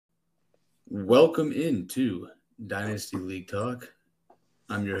Welcome into Dynasty League Talk.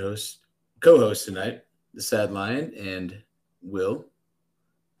 I'm your co-host tonight, the Sad Lion, and Will.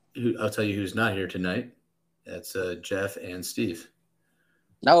 I'll tell you who's not here tonight. That's Jeff and Steve.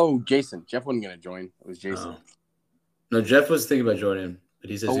 No, Jason. Jeff wasn't going to join. It was Jason. No, Jeff was thinking about joining, but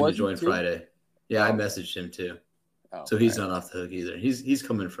he says he's going to join too? Friday. Yeah, I messaged him too. So he's not off the hook either. He's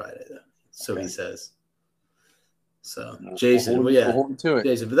coming Friday though. So he says. So Jason, we'll hold him to it.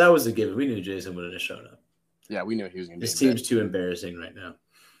 Jason, but that was a given. We knew Jason wouldn't have shown up. Yeah, we knew he was going to be. His team's too embarrassing right now.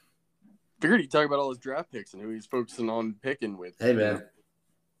 Figured he'd talk about all his draft picks and who he's focusing on picking with. Hey man,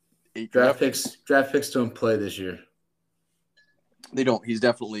 draft picks don't play this year. They don't. He's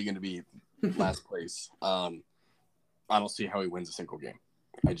definitely going to be last place. I don't see how he wins a single game.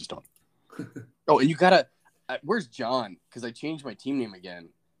 I just don't. Oh, and you gotta. Where's John? Because I changed my team name again.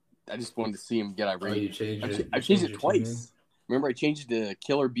 I just wanted to see him get irate. Oh, you changed it? I changed it twice. Remember, I changed it to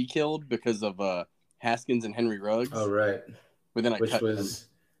Kill or Be Killed because of Haskins and Henry Ruggs. Oh, right. But then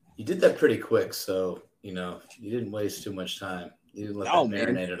you did that pretty quick, so you didn't waste too much time. You didn't let that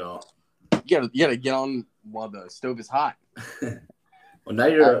marinate at all. You gotta get on while the stove is hot. Well, now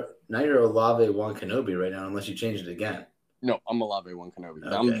you're Olave Kenobi right now, unless you change it again. No, I'm Olave Kenobi.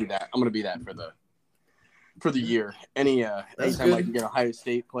 Okay. I'm gonna do that. I'm gonna be that for the year. Anytime I can get Ohio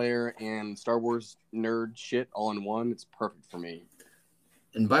State player and Star Wars nerd shit all in one, it's perfect for me.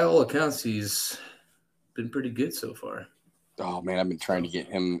 And by all accounts, he's been pretty good so far. Oh man, I've been trying to get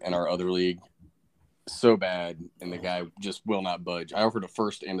him in our other league so bad, and the guy just will not budge. I offered a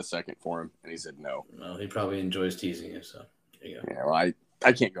first and a second for him, and he said no. Well, he probably enjoys teasing you, so there you go. Yeah, well,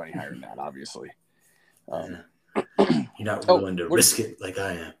 I can't go any higher than that, obviously. You're not willing to risk it like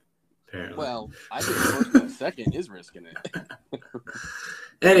I am, apparently. Well, I think first and second is risking it.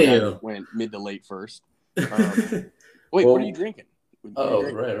 Anywho. Went mid to late first. Wait, what are you drinking?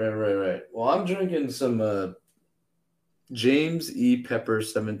 Right. Well, I'm drinking some James E. Pepper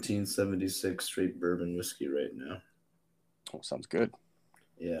 1776 straight bourbon whiskey right now. Oh, sounds good.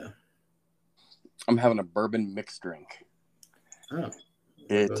 Yeah. I'm having a bourbon mixed drink. Oh.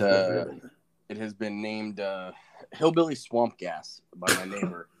 It has been named Hillbilly Swamp Gas by my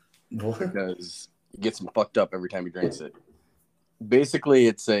neighbor because he gets him fucked up every time he drinks it. Basically,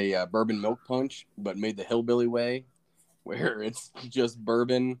 it's a bourbon milk punch, but made the hillbilly way, where it's just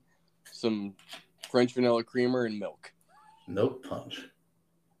bourbon, some French vanilla creamer, and milk. Milk punch.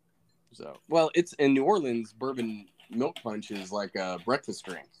 So, well, it's in New Orleans. Bourbon milk punch is like a breakfast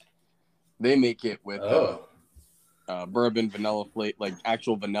drink. They make it with bourbon, vanilla flake, like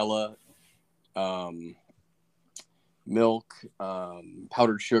actual vanilla, milk,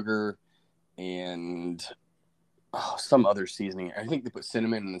 powdered sugar, and some other seasoning. I think they put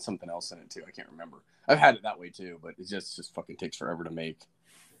cinnamon and then something else in it too. I can't remember. I've had it that way too, but it just fucking takes forever to make.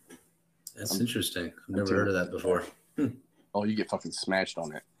 That's interesting. I've never heard of that before. Oh, you get fucking smashed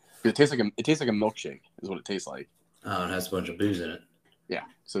on it. It tastes like a milkshake. Is what it tastes like. Oh, it has a bunch of booze in it. Yeah.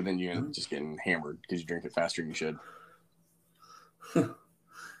 So then you end up just getting hammered because you drink it faster than you should.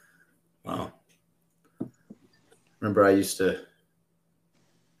 Wow. Remember, I used to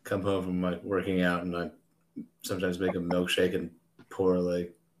come home from my working out, and I sometimes make a milkshake and pour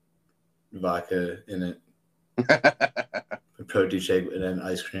like vodka in it, a protein shake, and then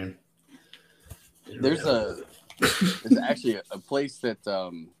ice cream. There's actually a place that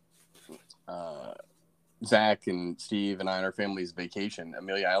Zach and Steve and I and our families vacation,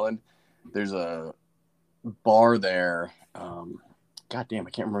 Amelia Island. There's a bar there. God damn, I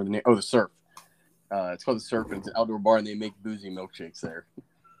can't remember the name. Oh, the Surf. It's called the Surf, and it's an outdoor bar, and they make boozy milkshakes there.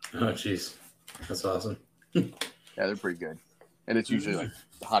 Oh, jeez. That's awesome. Yeah, they're pretty good. And it's usually like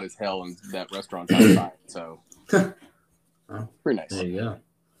hot as hell in that restaurant outside. So, pretty nice. There you go.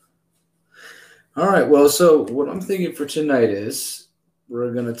 All right. Well, so what I'm thinking for tonight is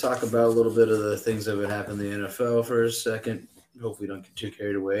we're going to talk about a little bit of the things that would happen in the NFL for a second. Hopefully, don't get too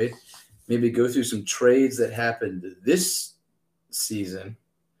carried away. Maybe go through some trades that happened this season,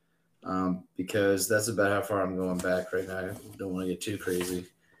 because that's about how far I'm going back right now. I don't want to get too crazy.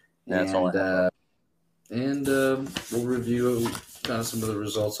 Yeah, that's all I have. And we'll review kind of some of the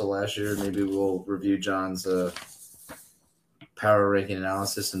results of last year. Maybe we'll review John's power ranking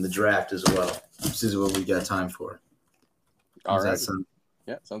analysis and the draft as well. This is what we got time for. All right.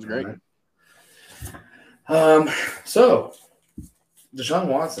 Yeah, sounds great. Right. So, Deshaun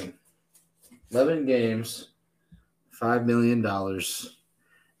Watson, 11 games, $5 million.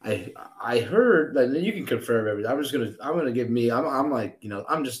 I heard that you can confirm everything. I'm gonna give me. I'm like,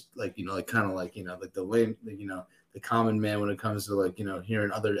 I'm just like, like kind of like, like the way, the common man when it comes to like,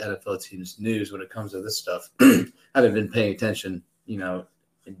 hearing other NFL teams' news when it comes to this stuff. I haven't been paying attention,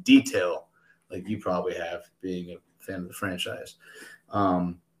 in detail like you probably have, being a fan of the franchise.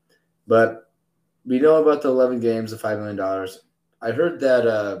 But we know about the 11 games, the $5 million. I heard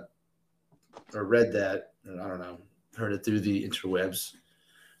that, or read that, I don't know, heard it through the interwebs,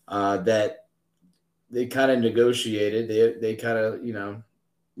 that they kind of negotiated. They kind of,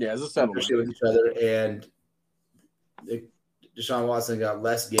 as a settlement with each other, and Deshaun Watson got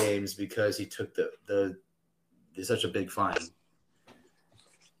less games because he took the such a big fine.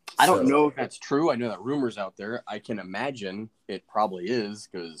 I don't know if that's true. I know that rumor's out there. I can imagine it probably is,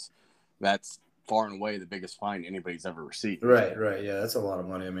 because that's far and away the biggest fine anybody's ever received. Right. Yeah, that's a lot of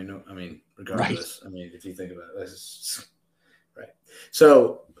money. I mean, regardless. Right. I mean, if you think about it, right.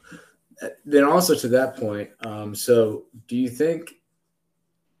 So then, also to that point, so do you think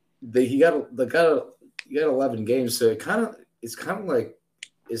he got 11 games? So it's kind of like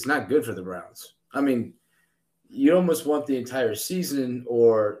it's not good for the Browns. I mean, you almost want the entire season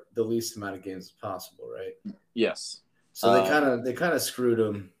or the least amount of games as possible, right? Yes. So they kind of screwed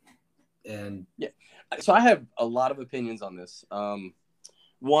him. And yeah, so I have a lot of opinions on this.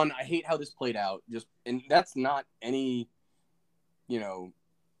 One, I hate how this played out. And that's not any,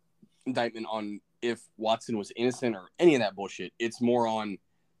 indictment on if Watson was innocent or any of that bullshit. It's more on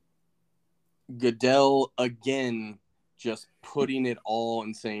Goodell again, just putting it all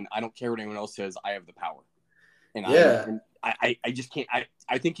and saying, I don't care what anyone else says. I have the power. And I just can't.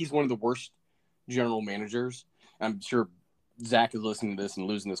 I think he's one of the worst general managers. I'm sure Zach is listening to this and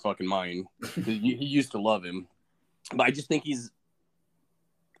losing his fucking mind. He used to love him, but I just think he's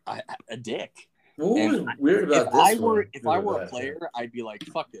a dick. What was weird about this? If I were a player, I'd be like,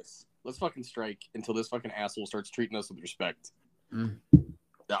 "Fuck this. Let's fucking strike until this fucking asshole starts treating us with respect."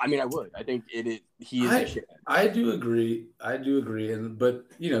 I mean, I would. I think he is a shit. I do agree, but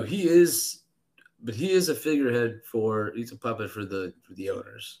he is. But he is a figurehead he's a puppet for the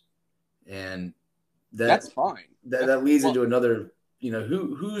owners, and that's fine. That leads into another. Who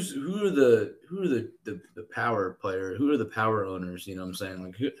are the power player? Who are the power owners? You know what I'm saying?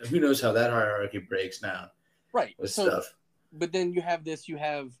 Like who knows how that hierarchy breaks down? Right. Stuff. But then you have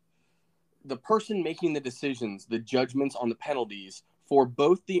the person making the decisions, the judgments on the penalties for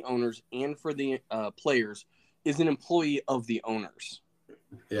both the owners and for the players is an employee of the owners.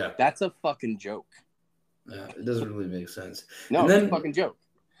 Yeah. That's a fucking joke. Yeah, it doesn't really make sense. No, it's a fucking joke.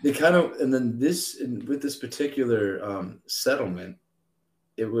 With this particular settlement,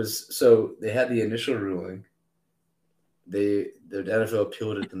 it was, so they had the initial ruling. The NFL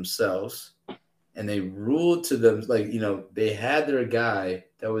appealed it themselves, and they ruled to them, they had their guy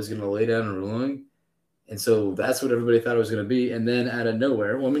that was going to lay down a ruling. And so that's what everybody thought it was going to be. And then out of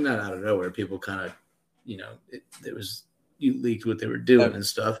nowhere, well, I mean, not out of nowhere, people kind of, it was, you leaked what they were doing and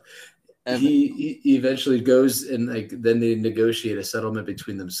stuff. He eventually goes and then they negotiate a settlement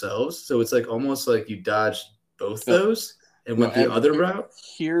between themselves. So it's almost like you dodged both those and went the other route.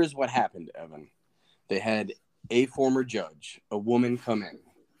 Here's what happened, Evan. They had a former judge, a woman, come in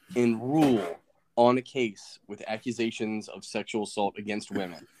and rule on a case with accusations of sexual assault against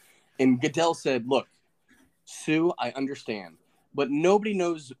women. And Goodell said, look, Sue, I understand, but nobody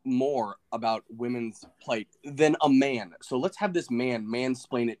knows more about women's plight than a man. So let's have this man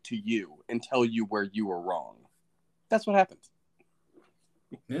mansplain it to you and tell you where you were wrong. That's what happened.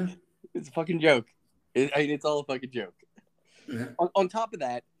 Yeah. It's a fucking joke. It's all a fucking joke. Yeah. On top of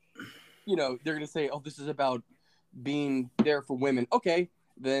that, they're going to say, oh, this is about being there for women. Okay,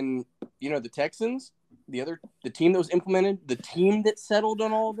 then, the Texans, the team that was implemented, the team that settled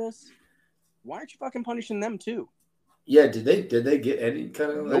on all of this, why aren't you fucking punishing them too? Yeah, did they get any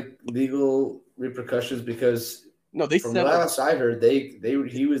kind of legal repercussions? Because they from the last I heard, they were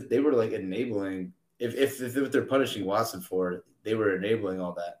enabling, if they're punishing Watson for it, they were enabling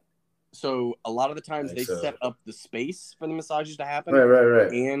all that. So a lot of the times they set up the space for the massages to happen,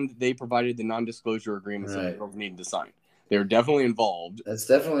 right, and they provided the non-disclosure agreements that the girls needed to sign. They were definitely involved. That's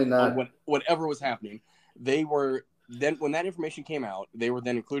definitely not whatever was happening. They were then, when that information came out, they were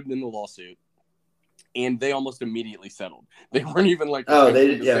then included in the lawsuit. And they almost immediately settled. They weren't even say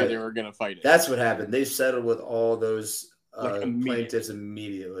they were going to fight it. That's what happened. They settled with all those plaintiffs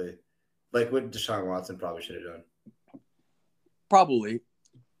immediately. Like what Deshaun Watson probably should have done. Probably.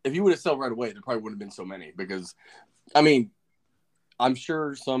 If he would have settled right away, there probably wouldn't have been so many. Because, I mean, I'm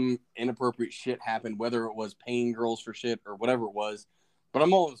sure some inappropriate shit happened, whether it was paying girls for shit or whatever it was. But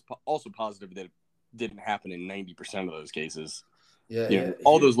I'm also positive that it didn't happen in 90% of those cases. Yeah,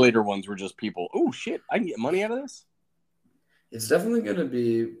 all those later ones were just people, oh, shit, I can get money out of this? It's definitely going to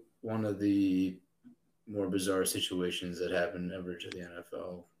be one of the more bizarre situations that happen ever to the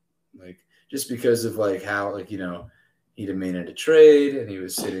NFL. Just because of, how, he demanded a trade, and he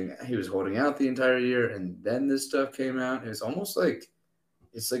was holding out the entire year, and then this stuff came out. And it's almost like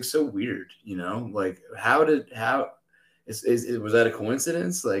it's like so weird, you know? Like was that a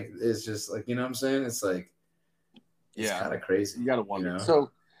coincidence? Like it's just like, you know what I'm saying? It's like it's kind of crazy. You gotta wonder. You know?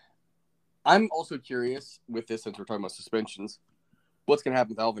 So I'm also curious with this, since we're talking about suspensions, what's gonna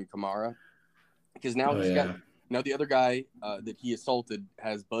happen with Alvin Kamara? Because now now the other guy that he assaulted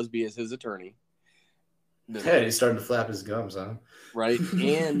has Busby as his attorney. Yeah, he's starting to flap his gums, huh? Right.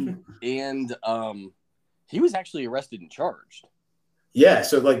 And he was actually arrested and charged. Yeah,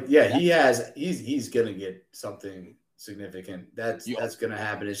 so like he's gonna get something significant. That's gonna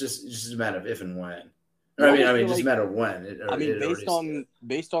happen. It's just a matter of if and when. I mean, just a matter of when.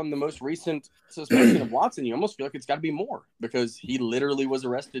 Based on the most recent suspension of Watson, you almost feel like it's got to be more because he literally was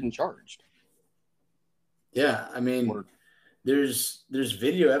arrested and charged. Yeah, I mean, there's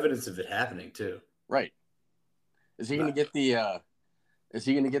video evidence of it happening too. Right. Is he going to get the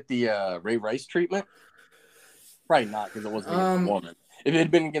Ray Rice treatment? Probably not, because it wasn't against a woman. If it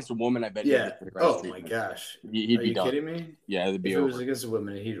had been against a woman, I bet. Yeah. Oh my gosh. He'd be done. Are you kidding me? Yeah, it'd be if over. It was against a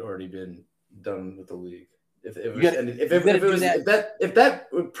woman, he'd already been done with the league. If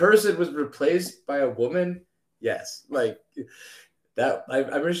that person was replaced by a woman, yes, like that.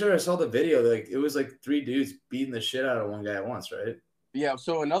 I'm pretty sure I saw the video. Like it was like 3 dudes beating the shit out of one guy at once, right? Yeah.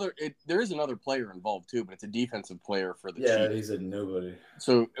 So there is another player involved too, but it's a defensive player for the Chiefs. Yeah, he's a nobody.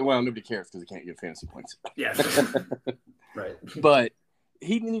 So nobody cares because he can't get fantasy points. Yeah. Right. But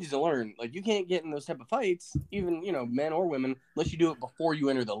he needs to learn, like, you can't get in those type of fights, even, men or women, unless you do it before you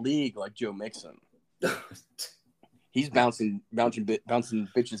enter the league, like Joe Mixon. He's bouncing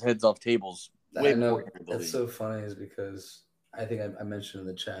bitches' heads off tables. I know. That's so funny is because I think I mentioned in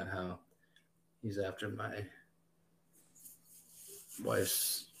the chat how he's after my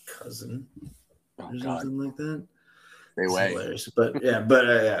wife's cousin or something like that. Hilarious. But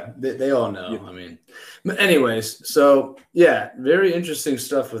they all know. Yeah. I mean, but anyways, so yeah, very interesting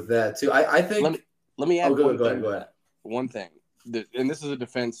stuff with that too. I think. Let me add go ahead. One thing, and this is a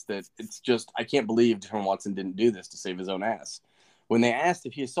defense that it's just I can't believe Deshaun Watson didn't do this to save his own ass. When they asked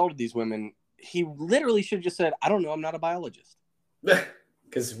if he assaulted these women, he literally should have just said, "I don't know. I'm not a biologist."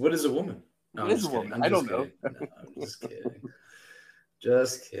 Because what is a woman? No, what is a woman? I don't know. No, I'm just kidding.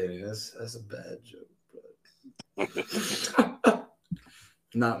 Just kidding. That's a bad joke.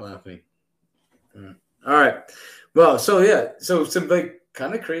 Not laughing. All right. Well, so some like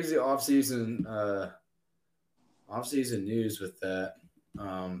kind of crazy off-season news with that.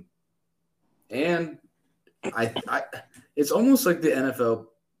 And I it's almost like the NFL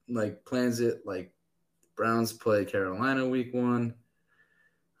like plans it like Browns play Carolina week 1.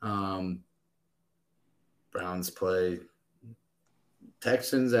 Browns play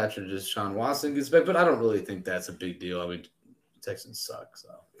Texans after Deshaun Watson gets back, but I don't really think that's a big deal. I mean, Texans suck, so.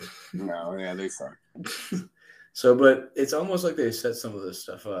 No, yeah, they suck. So, but it's almost like they set some of this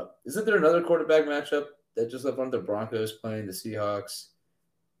stuff up. Isn't there another quarterback matchup that just left on the Broncos playing the Seahawks?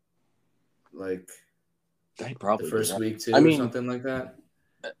 Like, they probably the first week too, or something like that?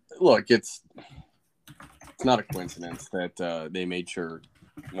 Look, it's not a coincidence that they made sure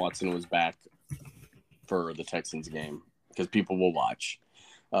Watson was back for the Texans game. Because people will watch.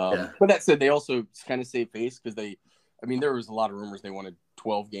 But that said, they also kind of save face because there was a lot of rumors they wanted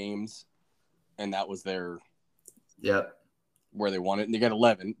 12 games, and that was their where they wanted. And they got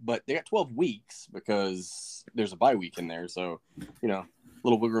 11, but they got 12 weeks because there's a bye week in there. So,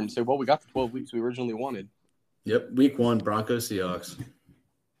 little wiggle room to say, well, we got the 12 weeks we originally wanted. Yep, week 1, Broncos Seahawks.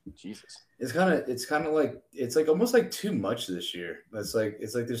 Jesus, it's kind of like it's like almost like too much this year. It's like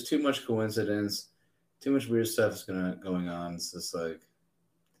there's too much coincidence. Too much weird stuff going on. It's just like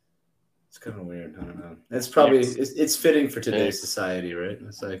it's kind of weird. I don't know. It's probably it's fitting for today's society, right?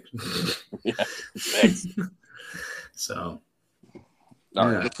 It's like thanks. So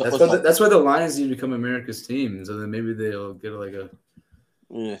right, that's why the Lions need to become America's team, so then maybe they'll get like a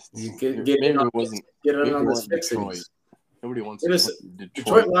get in on this fixings. Nobody wants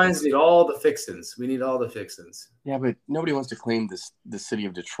Detroit Lions need all the fixins. We need all the fixins. Yeah, but nobody wants to claim the city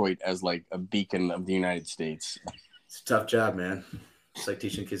of Detroit as like a beacon of the United States. It's a tough job, man. It's like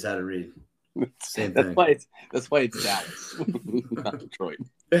teaching kids how to read. Same thing. That's why it's Dallas, not Detroit.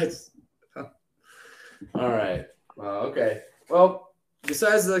 All right. Well, okay. Well,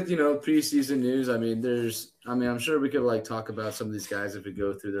 besides preseason news, I'm sure we could like talk about some of these guys if we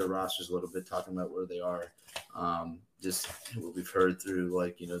go through their rosters a little bit, talking about where they are. Just what we've heard through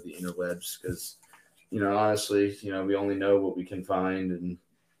the interwebs, because honestly, we only know what we can find, and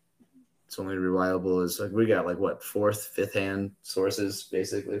it's only reliable as we got 4th, 5th hand sources,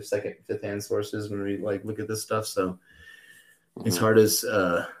 basically 2nd, 5th hand sources when we look at this stuff. So It's hard as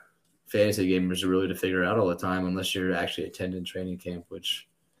fantasy gamers are really to figure out all the time unless you're actually attending training camp, which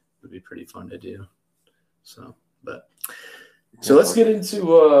would be pretty fun to do. So let's get into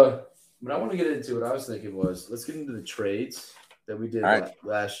what I want to get into. What I was thinking was let's get into the trades that we did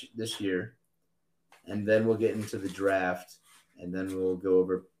this year, and then we'll get into the draft, and then we'll go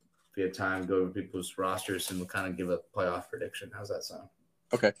over, if we have time, go over people's rosters, and we'll kind of give a playoff prediction. How's that sound?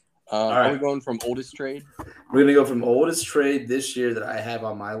 Okay. Are we going from oldest trade? We're going to go from oldest trade this year that I have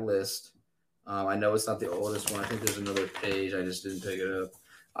on my list. I know it's not the oldest one. I think there's another page. I just didn't pick it up.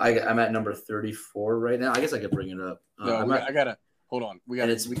 I'm at number 34 right now. I guess I could bring it up. I gotta hold on. We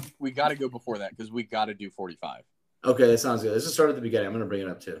gotta go before that because we gotta do 45. Okay, that sounds good. Let's just start at the beginning. I'm gonna bring it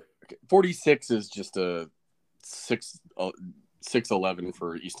up too. Okay. 46 is just a 6'11"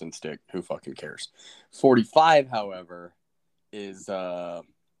 for Easton Stick. Who fucking cares? 45, however, is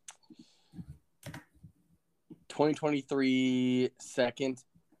 2023 second,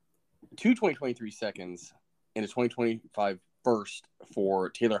 2 2023 seconds, and a 2025 first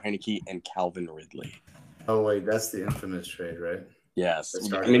for Taylor Heineke and Calvin Ridley. Oh wait, that's the infamous trade, right? Yes,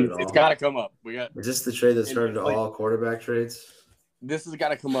 I mean it's got to come up. Is this the trade that started all quarterback trades? This has got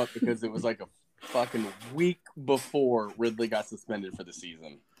to come up because it was like a fucking week before Ridley got suspended for the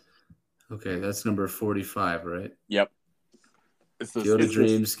season. Okay, that's number 45, right? Yep. Field of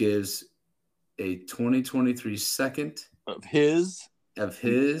Dreams gives a 2023 second of his, and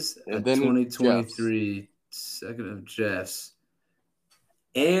then 2023 second of Jeff's,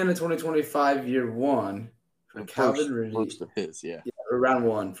 and a 2025 year one for Calvin Ridley. First of his, yeah. Or round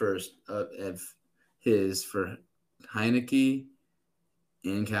one first of his for Heineke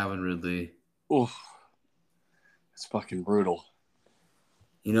and Calvin Ridley. Oh, it's fucking brutal.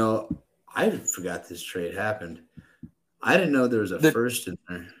 You know, I forgot this trade happened. I didn't know there was a first in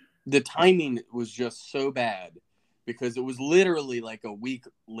there. The timing was just so bad because it was literally like a week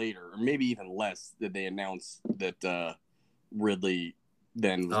later, or maybe even less, that they announced that Ridley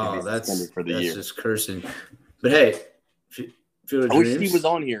then was going to be suspended for the year. That's just cursing. But hey, I wish Steve was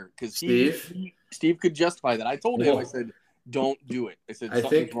on here because Steve could justify that. I told him, I said, don't do it. I said, I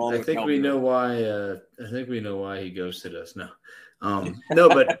think we know why. I think we know why he ghosted us. No, no,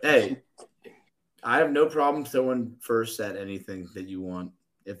 but hey, I have no problem throwing first at anything that you want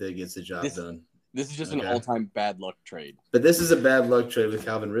if it gets the job done. This is just an all-time bad luck trade. But this is a bad luck trade with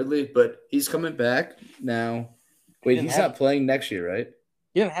Calvin Ridley, but he's coming back now. Wait, he's not playing next year, right?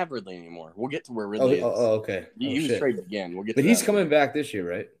 He doesn't have Ridley anymore. We'll get to where Ridley is. Oh, okay. He was traded again. We'll get. But he's coming back this year,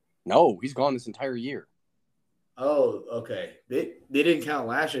 right? No, he's gone this entire year. Oh, okay. They didn't count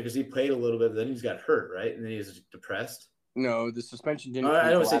last year because he played a little bit, but then he's got hurt, right? And then he was depressed. No, the suspension didn't.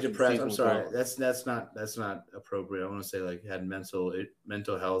 I don't say depressed. I'm sorry. That's not appropriate. I want to say like had mental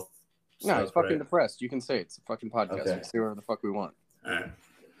health. No, he's fucking depressed. You can say it's a fucking podcast. Okay. We can say whatever the fuck we want. All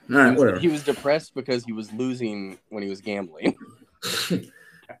right, whatever. He was depressed because he was losing when he was gambling.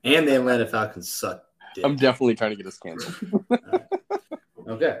 And the Atlanta Falcons suck dick. I'm definitely trying to get us canceled.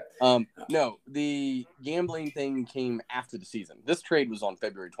 Okay. No, the gambling thing came after the season. This trade was on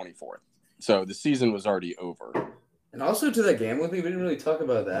February 24th. So the season was already over. And also to that gambling thing, we didn't really talk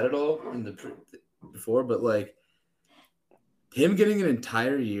about that at all before, but like him getting an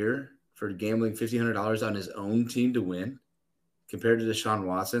entire year for gambling $1,500 on his own team to win compared to Deshaun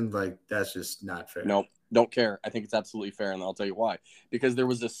Watson, like that's just not fair. Nope, don't care. I think it's absolutely fair, and I'll tell you why. Because there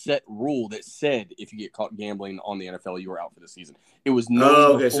was a set rule that said if you get caught gambling on the NFL, you are out for the season. It was no.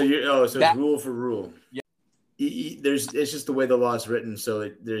 Oh, okay. So it's rule for rule. Yeah. It's just the way the law is written, so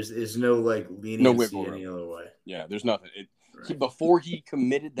there's no like leniency any other way. Yeah, there's nothing. Before he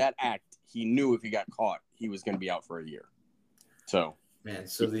committed that act, he knew if he got caught, he was going to be out for a year. So man,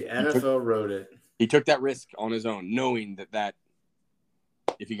 so the NFL wrote it. He took that risk on his own, knowing that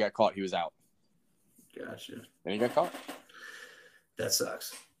if he got caught, he was out. Gotcha. And he got caught. That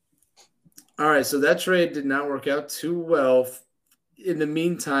sucks. All right, so that trade did not work out too well. In the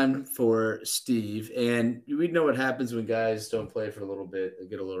meantime, for Steve, and we know what happens when guys don't play for a little bit; they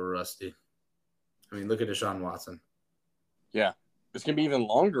get a little rusty. I mean, look at Deshaun Watson. Yeah, it's gonna be even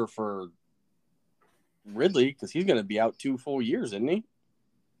longer for Ridley because he's gonna be out 2 full years, isn't he?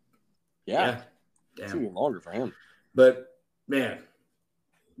 Yeah. Damn. It's gonna be longer for him. But man,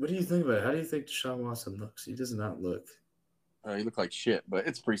 what do you think about it? How do you think Deshaun Watson looks? He does not look. He looked like shit, but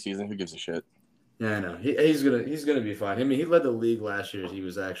it's preseason. Who gives a shit? Yeah, I know. He's gonna be fine. I mean, he led the league last year. He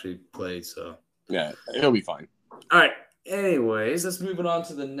was actually played, so yeah, he'll be fine. All right. Anyways, let's move it on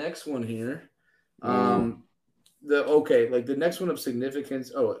to the next one here. The next one of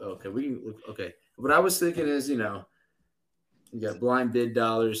significance. Oh, okay. Okay. What I was thinking is, you got blind bid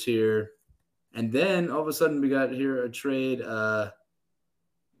dollars here. And then all of a sudden we got here a trade.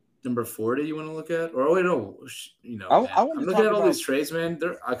 Number 40 you want to look at? Or wait, no, man, I want I'm to looking talk at all about these trades, man.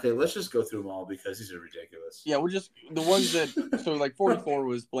 They're okay. Let's just go through them all because these are ridiculous. Yeah, we're just the ones that so like 44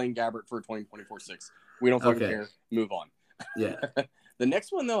 was Blaine Gabbert for 2024-6. We don't fucking care. Move on. Yeah. The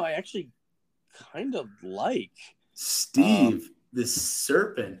next one though, I actually kind of like Steve, the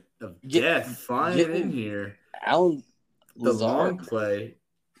serpent of death, flying in here. Allen the Lazard. long play.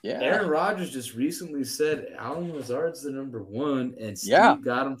 Yeah. Aaron Rodgers just recently said Allen Lazard's the number one, and Steve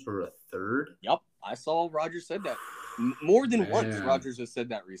got him for a third. Yep, I saw Rodgers said that more than once. Rodgers has said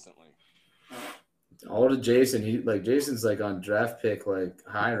that recently. All to Jason. Jason's like on draft pick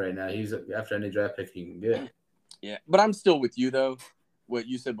high right now. He's after any draft pick he can get. Yeah, but I'm still with you though. What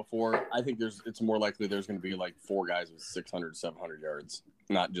you said before, I think it's more likely there's going to be like 4 guys with 600, 700 yards,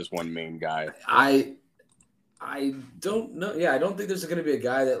 not just one main guy. I don't know. Yeah, I don't think there's going to be a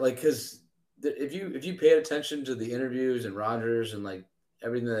guy that because if you paid attention to the interviews and Rodgers and like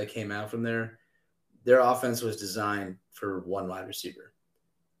everything that came out from there, their offense was designed for one wide receiver.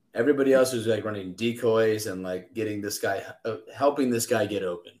 Everybody else was like running decoys and like getting this guy, helping this guy get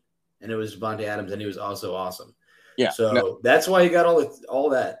open. And it was Devontae Adams, and he was also awesome. Yeah. So that's why you got all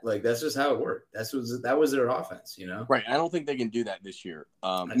that. Like that's just how it worked. That was their offense, Right. I don't think they can do that this year.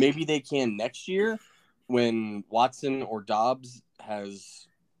 Maybe they can next year when Watson or Dobbs has,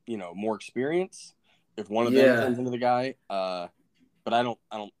 more experience. If one of them turns into the guy, but I don't.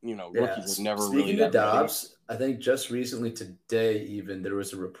 Rookies are never really. Speaking of Dobbs, I think just recently today, even there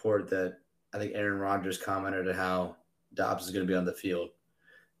was a report that I think Aaron Rodgers commented on how Dobbs is going to be on the field,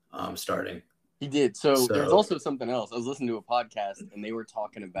 starting. He did. So there's also something else. I was listening to a podcast and they were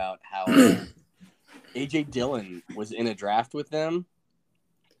talking about how A.J. Dillon was in a draft with them,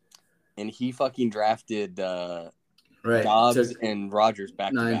 and he fucking drafted Dobbs and Rodgers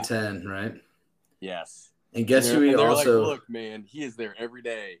back 9-10, right? Yes. And guess who he also look, man, he is there every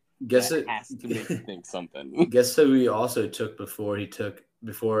day. Guess it has to make you think something. Guess who he also took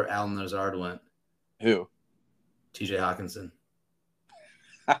before Allen Lazard went? Who? TJ Hawkinson.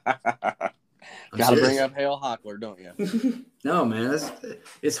 Gotta bring up Hale Hockler, don't you? No, man,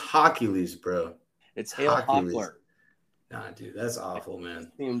 it's Hercules, bro. It's Hale Hockler. Nah, dude, that's awful,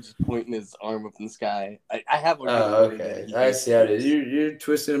 man. See him just pointing his arm up in the sky. I have a okay. I see how it is. You're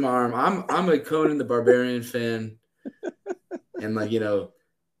twisting my arm. I'm a Conan the Barbarian fan, and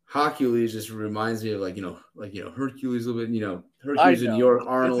Hercules just reminds me of Hercules a little bit. Hercules in New York,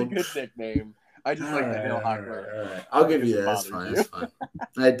 Arnold. It's a good nickname. I just like the Hale Hockler. All right. I'll give you that. That's fine. That's fine.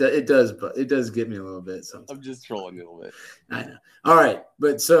 It does, but it does get me a little bit. Sometimes. I'm just trolling you a little bit. I know. All right,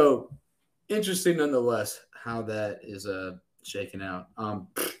 but so interesting nonetheless how that is shaking out.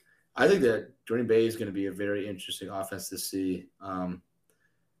 I think that Green Bay is going to be a very interesting offense to see.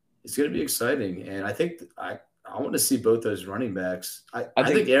 It's going to be exciting, and I think I want to see both those running backs.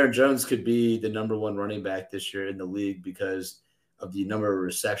 I think Aaron Jones could be the number one running back this year in the league because of the number of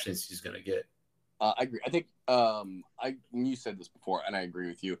receptions he's going to get. I agree. I think you said this before, and I agree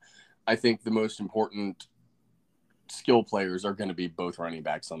with you. I think the most important skill players are going to be both running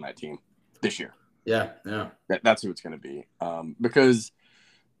backs on that team this year. Yeah. That's who it's going to be. Because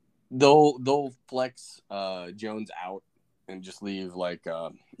they'll flex Jones out and just leave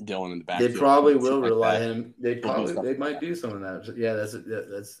Dillon in the backfield. They probably will rely him. They might do some of that. Yeah,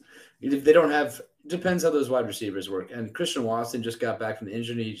 that's if they don't have. Depends how those wide receivers work. And Christian Watson just got back from the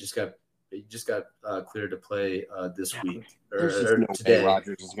injury. He just got cleared to play this week or today.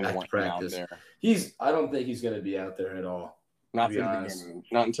 Rodgers is going to want practice. Out there. I don't think he's going to be out there at all. Not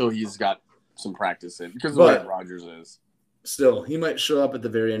until he's got some practice in because of the way Rodgers is. Still, he might show up at the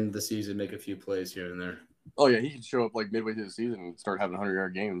very end of the season, make a few plays here and there. Oh yeah, he could show up midway through the season and start having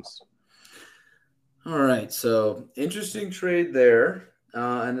 100-yard games. All right, so interesting trade there.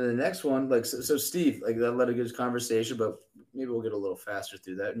 And then the next one, so Steve, that led a good conversation, but maybe we'll get a little faster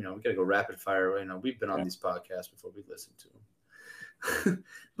through that. We got to go rapid fire. We've been on these podcasts before we listen to them.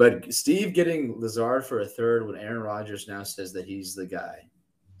 But Steve getting Lazard for a third when Aaron Rodgers now says that he's the guy.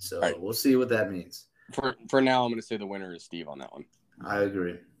 So We'll see what that means. For now, I'm going to say the winner is Steve on that one. I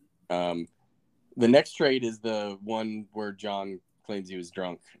agree. The next trade is the one where John claims he was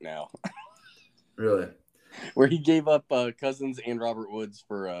drunk now. Really? Where he gave up Cousins and Robert Woods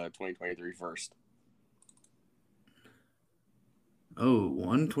for 2023 first. Oh,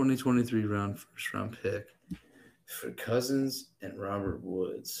 2023 first round pick for Cousins and Robert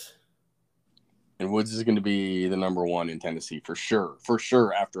Woods. And Woods is going to be the number one in Tennessee for sure.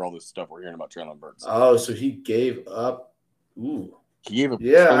 After all this stuff we're hearing about Treylon Burks. Oh, so he gave up. Ooh, he gave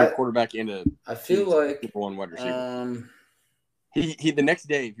a quarterback into. I feel like number one wide receiver. He the next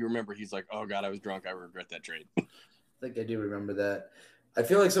day, if you remember, he's like, "Oh God, I was drunk. I regret that trade." I think I do remember that. I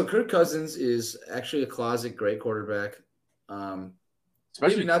feel like Kirk Cousins is actually a closet great quarterback.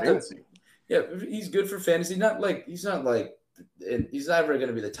 Especially not fantasy. Yeah, he's good for fantasy. He's not ever going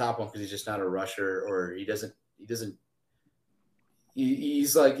to be the top one because he's just not a rusher, or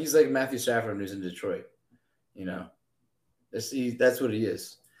he's like Matthew Stafford who's in Detroit. That's what he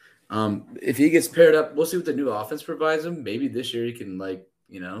is. If he gets paired up, we'll see what the new offense provides him. Maybe this year he can do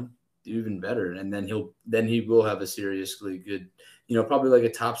even better, and then he will have a seriously good, probably like a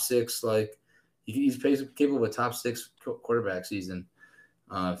top 6. Like he's capable of a top 6 quarterback season.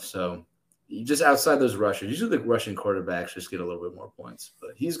 So just outside those rushers, usually the rushing quarterbacks just get a little bit more points.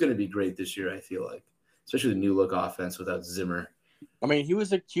 But he's going to be great this year, I feel like, especially the new look offense without Zimmer. I mean, he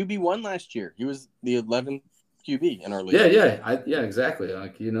was a QB1 last year. He was the 11th QB in our league. Yeah, exactly.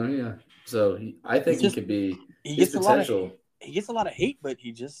 So I think he could be. He gets potential. He gets a lot of hate, but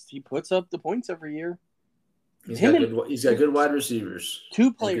he puts up the points every year. He's got good wide receivers.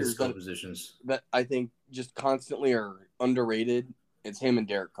 2 players that I think just constantly are underrated. It's him and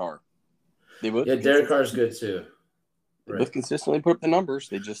Derek Carr. Derek Carr's good too. They both consistently put up the numbers.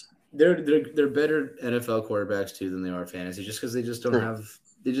 They're better NFL quarterbacks too than they are fantasy, just because they just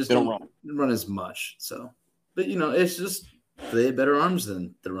don't run as much. So, but it's just they have better arms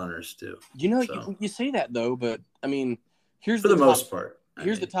than the runners do. You say that though, but I mean, here's most part.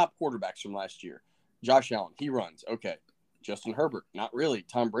 Here's the top quarterbacks from last year. Josh Allen, he runs. Okay. Justin Herbert, not really.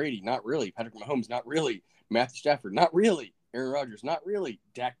 Tom Brady, not really. Patrick Mahomes, not really. Matthew Stafford, not really. Aaron Rodgers, not really.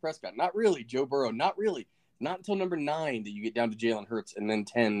 Dak Prescott, not really. Joe Burrow, not really. Not until number 9 that you get down to Jalen Hurts, and then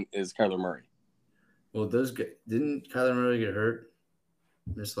 10 is Kyler Murray. Well, didn't Kyler Murray get hurt?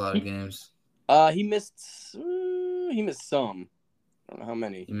 Missed a lot of games. He missed some. I don't know how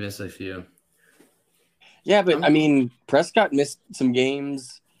many. He missed a few. Yeah, but I mean, Prescott missed some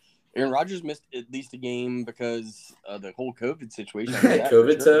games. Aaron Rodgers missed at least a game because of the whole COVID situation.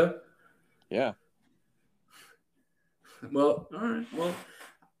 COVID toe? Yeah. Well, all right. Well,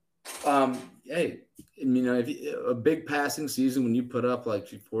 hey, if a big passing season when you put up like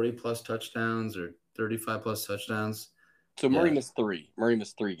 40+ touchdowns or 35+ touchdowns. So Murray missed 3. Murray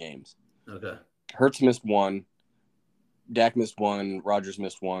missed 3 games. Okay. Hurts missed 1. Dak missed 1. Rodgers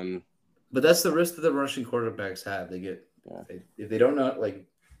missed 1. But that's the risk that the rushing quarterbacks have. They get if they don't know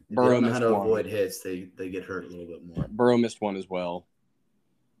Burrow how to avoid hits, they get hurt a little bit more. Burrow missed 1 as well.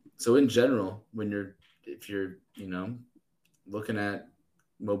 So in general, if you're looking at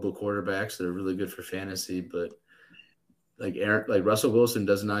mobile quarterbacks that are really good for fantasy, but like Russell Wilson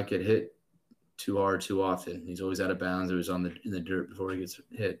does not get hit too hard too often. He's always out of bounds or he's in the dirt before he gets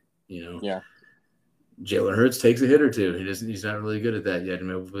hit. Yeah. Jalen Hurts takes a hit or two. He's not really good at that yet.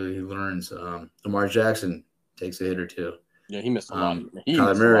 Maybe he learns. Lamar Jackson takes a hit or two. Yeah, he missed a lot.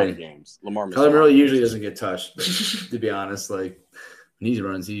 Kyler Murray. A lot of games. Kyler Murray usually doesn't get touched. To be honest, like when he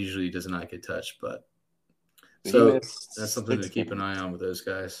runs, he usually does not get touched. But so that's something to keep an eye on with those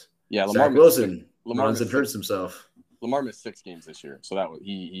guys. Yeah, Zach Wilson runs and hurts himself. Lamar missed 6 games this year, so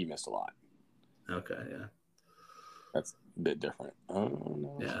he missed a lot. Okay, yeah, that's a bit different.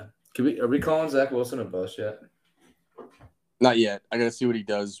 No. Yeah. Are we calling Zach Wilson a bust yet? Not yet. I got to see what he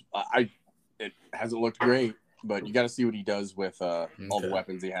does. It hasn't looked great, but you got to see what he does with all the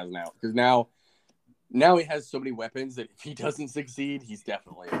weapons he has now. Because now he has so many weapons that if he doesn't succeed, he's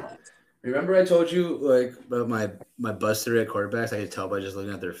definitely a bust. Remember I told you about my bust theory at quarterbacks? I could tell by just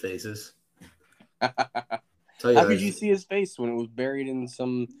looking at their faces. How could you see his face when it was buried in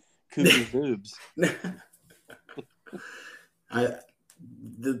some cougar's boobs?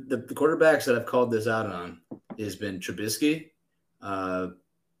 The quarterbacks that I've called this out on has been Trubisky,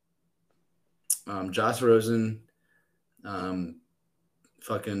 Josh Rosen,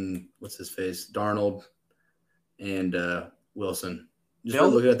 what's his face, Darnold, and Wilson. Just by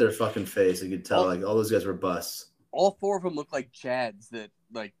looking at their fucking face, you could tell all those guys were busts. All 4 of them look like Chads that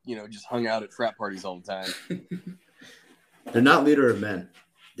just hung out at frat parties all the time. They're not leader of men.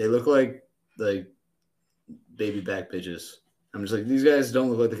 They look like baby back bitches. I'm just like, these guys don't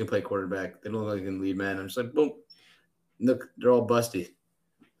look like they can play quarterback. They don't look like they can lead man. I'm just like, boom. Look, they're all busty.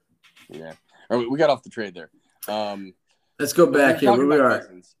 Yeah. All right, we got off the trade there. Let's go back here where we are.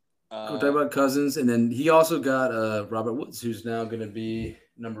 Cousins. We're talking about Cousins, and then he also got Robert Woods, who's now going to be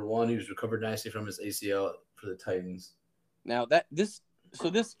number 1. He was recovered nicely from his ACL for the Titans. Now this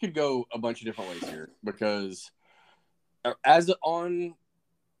could go a bunch of different ways here because as on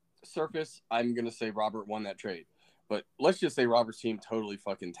surface, I'm going to say Robert won that trade. But let's just say Robert's team totally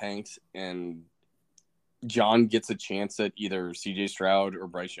fucking tanks and John gets a chance at either CJ Stroud or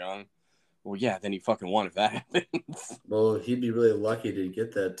Bryce Young. Well, yeah, then he fucking won if that happens. Well, he'd be really lucky to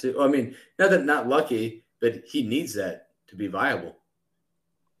get that too. I mean, not lucky, but he needs that to be viable.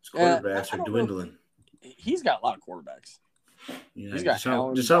 His quarterbacks I are don't know. dwindling. He's got a lot of quarterbacks. Yeah, He's got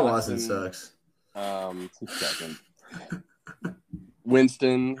Allen, Deshaun Watson sucks. 2 seconds.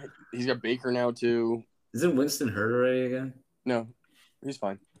 Winston. He's got Baker now too. Isn't Winston hurt already again? No, he's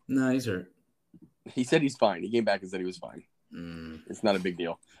fine. No, he's hurt. He said he's fine. He came back and said he was fine. It's not a big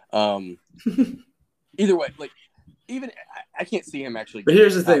deal. Either way, like even I can't see him actually. But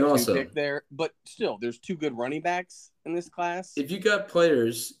here's the thing, also pick there, but still, there's 2 good running backs in this class. If you got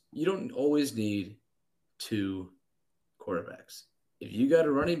players, you don't always need 2 quarterbacks. If you got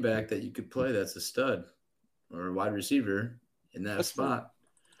a running back that you could play, that's a stud or a wide receiver in that spot,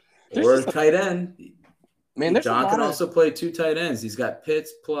 or a tight end. Man, John can also play 2 tight ends. He's got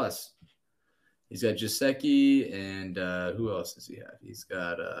Pitts plus. He's got Gesicki and who else does he have? He's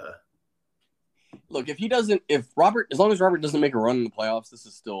got Look, as long as Robert doesn't make a run in the playoffs, this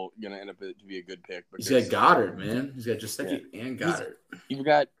is still going to end up to be a good pick. He's got Goddard, man. He's got Gesicki and Goddard.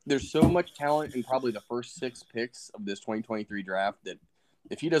 There's so much talent in probably the first 6 picks of this 2023 draft that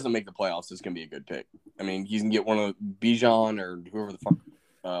if he doesn't make the playoffs, it's going to be a good pick. I mean, he's going to get one of Bijan or whoever the fuck.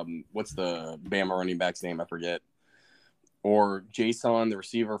 What's the Bama running back's name? I forget. Or Jason, the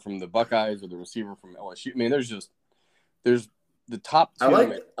receiver from the Buckeyes, or the receiver from LSU. I mean, there's the top 2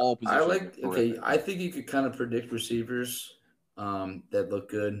 at all positions. I think you could kind of predict receivers that look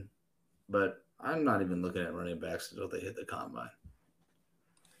good, but I'm not even looking at running backs until they hit the combine.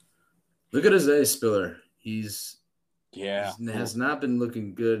 Look at Isaiah Spiller. He has not been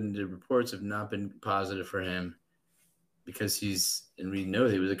looking good, and the reports have not been positive for him because we know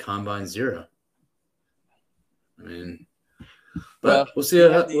he was a combine 0. I mean, but we'll see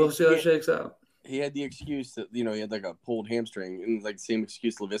how it shakes out. He had the excuse that he had like a pulled hamstring, and like the same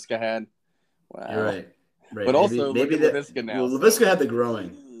excuse LaVisca had. Wow, you're right. But also, maybe LaVisca now. Well, LaVisca had the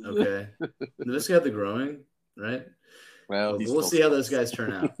growing. Okay, LaVisca had the growing, right? Well, we'll see how those guys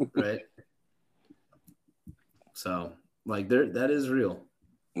turn out, right? So, like, that is real.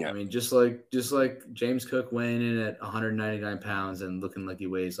 Yeah. I mean, just like James Cook weighing in at 199 pounds and looking like he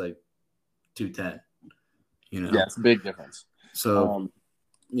weighs like 210. Yeah, it's a big difference. So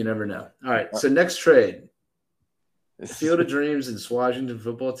you never know. All right. So next trade, Field of Dreams and Swazington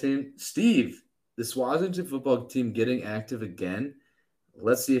football team. Steve, the Swazington football team getting active again.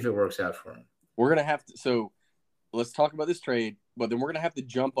 Let's see if it works out for him. We're going to have to – so let's talk about this trade, but then we're going to have to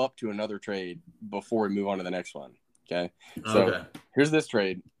jump up to another trade before we move on to the next one. Okay? So here's this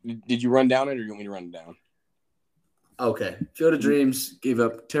trade. Did you run down it, or do you want me to run it down? Okay. Field of Dreams gave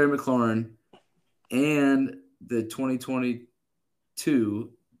up Terry McLaurin and the 2022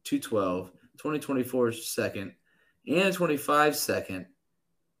 212, 2024 second, and 25 second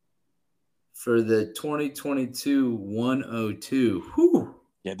for the 2022 102. Whew.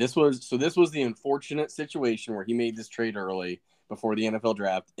 Yeah, this was the unfortunate situation where he made this trade early before the NFL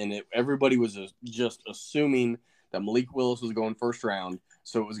draft, and everybody was just assuming that Malik Willis was going first round,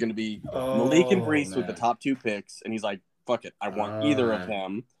 so it was going to be Malik and Breece with the top 2 picks, and he's like, fuck it, I want either of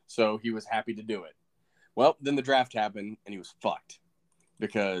them, so he was happy to do it. Well, then the draft happened, and he was fucked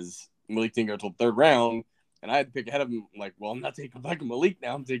because Malik didn't go till the 3rd round, and I had to pick ahead of him. Like, well, I'm not taking fucking Malik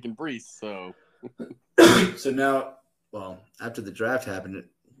now. I'm taking Breece. So, so now, well, after the draft happened,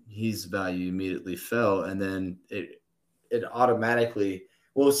 his value immediately fell, and then it automatically.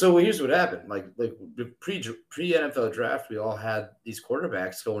 Well, so here's what happened. Like the pre NFL draft, we all had these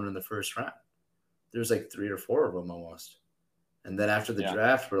quarterbacks going in the 1st round. There was like 3 or 4 of them almost, and then after the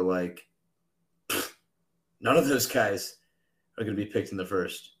draft, we're like, none of those guys are going to be picked in the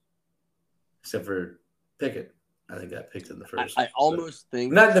 1st, except for Pickett. I think got picked in the 1st. I almost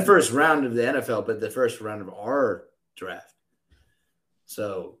think not in the 1st round of the NFL, but the 1st round of our draft.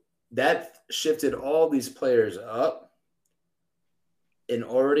 So that shifted all these players up in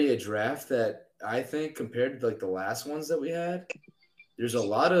already a draft that I think compared to like the last ones that we had, there's a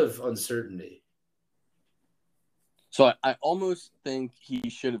lot of uncertainty. So I almost think he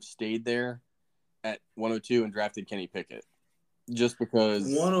should have stayed there at 102 and drafted Kenny Pickett. Just because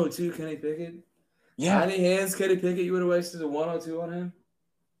 102 Kenny Pickett? Yeah. Tiny hands Kenny Pickett, you would have wasted a 102 on him?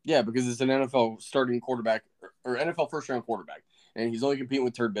 Yeah, because it's an NFL starting quarterback or NFL first-round quarterback. And he's only competing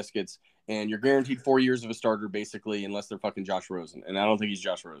with turd biscuits. And you're guaranteed 4 years of a starter, basically, unless they're fucking Josh Rosen. And I don't think he's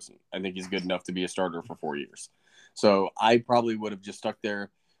Josh Rosen. I think he's good enough to be a starter for 4 years. So I probably would have just stuck there.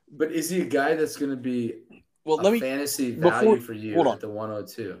 But is he a guy that's going to be fantasy value for you at the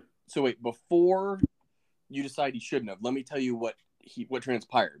 102? So wait, before you decide he shouldn't have, let me tell you what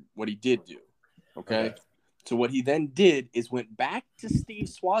transpired, what he did do. Okay? So what he then did is went back to Steve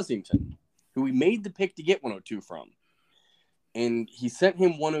Swazington who he made the pick to get 102 from. And he sent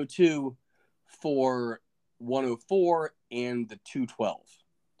him 102 for 104 and the 212.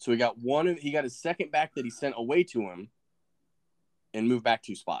 So he got his second back that he sent away to him and moved back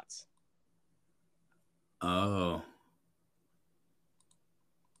 2 spots. Oh.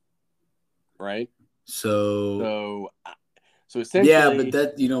 Right? So essentially, yeah, but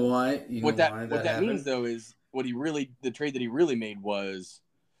that you know why? What that means though is the trade that he really made was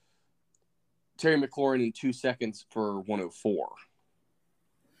Terry McLaurin in 2 seconds for 104,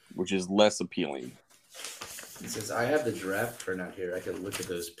 which is less appealing. Since I have the draft printout here, I can look at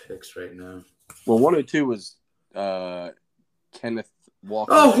those picks right now. Well, 102 was Kenneth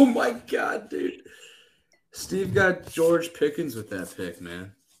Walker. Oh my god, dude! Steve got George Pickens with that pick,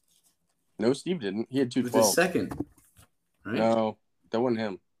 man. No, Steve didn't. He had 212. With the second, right? No, that wasn't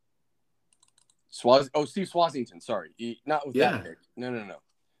him. Steve Swazington. Sorry, not with that pick. No.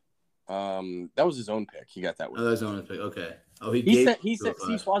 That was his own pick. He got that with. Oh, that was his own pick. Okay. Oh,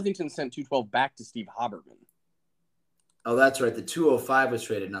 Steve Swazington sent 212 back to Steve Haberman. Oh, that's right. The 205 was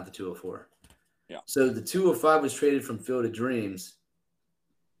traded, not the 204. Yeah. So the 205 was traded from Field of Dreams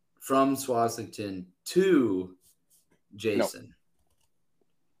from Swazington to Jason. No.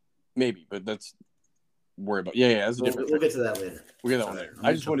 Maybe, but that's worry about. Yeah, that's a different. We'll get to that later. We'll get that one later.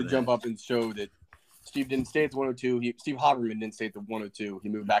 I just want to jump up and show that Steve didn't stay at the 102. Steve Haberman didn't stay at the 102. He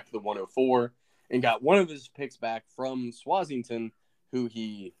moved back to the 104 and got one of his picks back from Swazington, who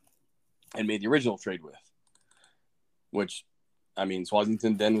he had made the original trade with. Which, I mean,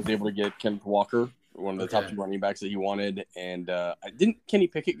 Swazington then was able to get Kenneth Walker, one of the top 2 running backs that he wanted. And didn't Kenny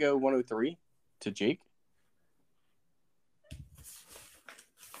Pickett go 103 to Jake?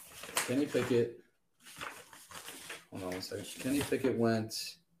 Kenny Pickett. Hold on 1 second. Kenny Pickett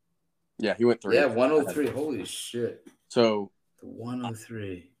went. Yeah, he went 3. Yeah, 103. Holy shit. So. The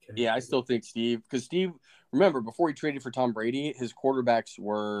 103. I still think because Steve, remember, before he traded for Tom Brady, his quarterbacks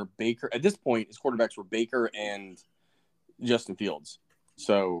were Baker. At this point, his quarterbacks were Baker and Justin Fields.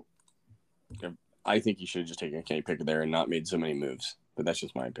 So I think he should have just taken Kenny Pickett there and not made so many moves. But that's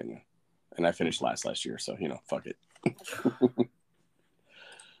just my opinion. And I finished last year, so, fuck it.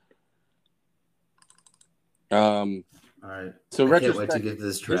 All right. So I can't wait to get to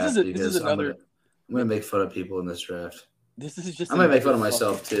this draft because I'm going to make fun of people in this draft. I might make fun of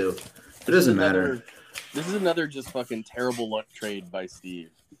myself too. It doesn't matter. This is another just fucking terrible luck trade by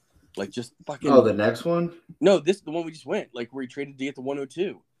Steve. Like just fucking. Oh, the next one? No, this is the one we just went. Like where he traded to get the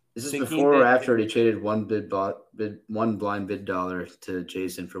 102. Is this before or after he traded one blind bid dollar to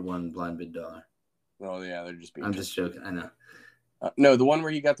Jason for one blind bid dollar? Oh yeah, they're just being. I'm just joking. I know. No, the one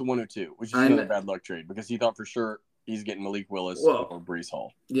where he got the 102, which is another bad luck trade because he thought for sure he's getting Malik Willis or Breece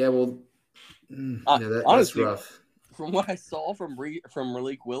Hall. Yeah, well, honestly, that's rough. From what I saw from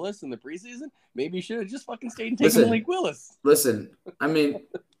Malik Willis in the preseason, maybe he should have just fucking stayed and taken Malik Willis. Listen, I mean,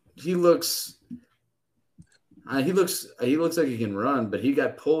 he looks like he can run, but he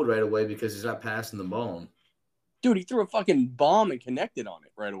got pulled right away because he's not passing the ball. Dude, he threw a fucking bomb and connected on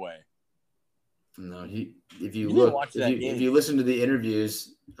it right away. No, if you listen to the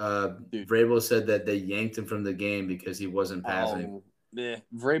interviews, Vrabel said that they yanked him from the game because he wasn't passing.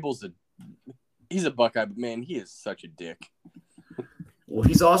 Vrabel's he's a Buckeye, but man, he is such a dick. Well,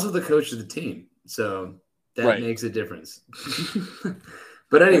 he's also the coach of the team, so that makes a difference.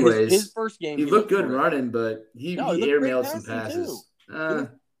 But anyways, his first game, he looked good running, but he airmailed some passes.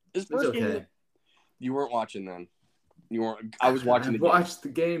 His first game, you weren't watching then. You weren't. I was watching. I watched the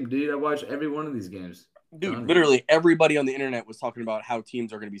game, dude. I watched every one of these games. Dude, literally everybody on the internet was talking about how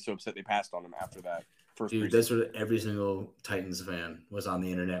teams are going to be so upset they passed on him after that first. Dude, that's what every single Titans fan was on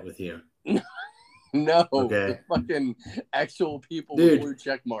the internet with you. No, fucking actual people with blue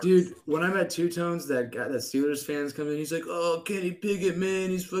check marks. Dude, when I'm at Two Tones, that Steelers fans come in, he's like, "Oh, Kenny Pickett, man,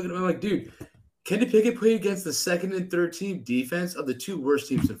 he's fucking." I'm like, dude, Kenny Pickett played against the second and third team defense of the 2 worst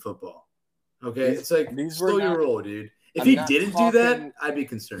teams in football. Okay, it's like slow your roll, dude. If he didn't do that, I'd be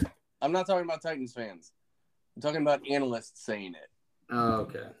concerned. I'm not talking about Titans fans. I'm talking about analysts saying it. Oh,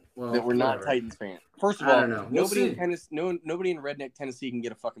 okay. Well, that we're not Titans fans. First of all, nobody in redneck Tennessee can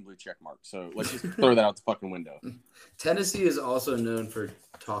get a fucking blue check mark. So let's just throw that out the fucking window. Tennessee is also known for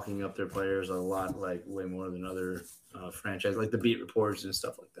talking up their players a lot, like way more than other franchises, like the beat reports and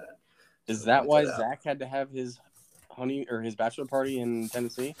stuff like that. Is that why Zach had to have his honey or his bachelor party in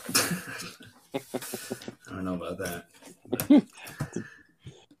Tennessee? I don't know about that.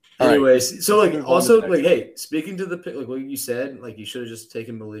 Anyways, so like also like, hey, speaking to the pick, like what you said, like you should have just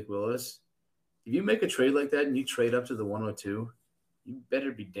taken Malik Willis. If you make a trade like that and you trade up to the 102, you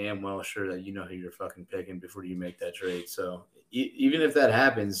better be damn well sure that you know who you're fucking picking before you make that trade. So even if that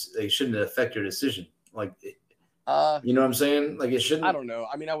happens, it shouldn't affect your decision. Like, you know what I'm saying? Like, it shouldn't. I don't know.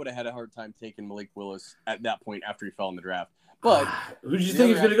 I mean, I would have had a hard time taking Malik Willis at that point after he fell in the draft. But who did you think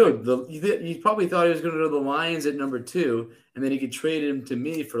he was going to go? You probably thought he was going to go to the Lions at number 2, and then he could trade him to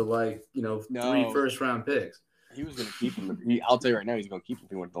me for 3 first-round picks. He was going to keep him. I'll tell you right now, he's going to keep him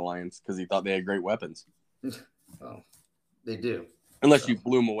if he went to the Lions because he thought they had great weapons. Well, they do. Unless you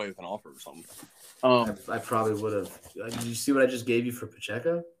blew him away with an offer or something. I probably would have. Did you see what I just gave you for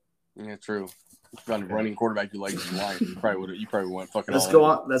Pacheco? Yeah, true. Got a running quarterback you like in the Lions. You probably went fucking. Let's go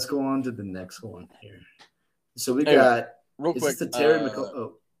on to the next one here. So we got real quick. The Terry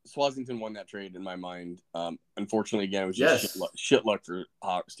McLaurin. Swazington won that trade in my mind. Unfortunately, again, it was just shit luck for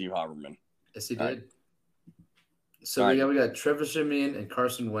Steve Haberman. Yes, he did. So we got Trevor Siemian and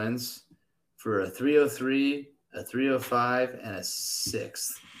Carson Wentz for a 303, a 305, and a 6th.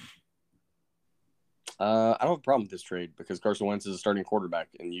 I don't have a problem with this trade because Carson Wentz is a starting quarterback,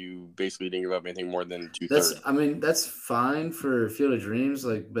 and you basically didn't give up anything more than 2/3. That's fine for Field of Dreams,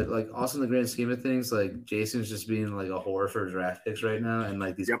 but also in the grand scheme of things, like Jason's just being like a whore for draft picks right now, and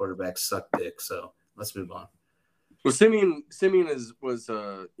like these quarterbacks suck dick. So let's move on. Well, Simeon was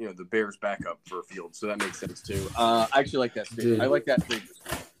the Bears' backup for Fields, so that makes sense too. I actually like that trade. Dude, I like that trade.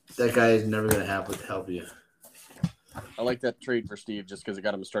 That guy is never going to help you. I like that trade for Steve just because it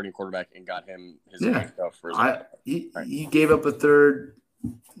got him a starting quarterback and got him his stuff for his he gave up a third,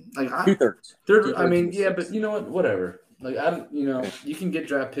 like 2/3. Third. I mean, yeah, but you know what? Whatever. Like you can get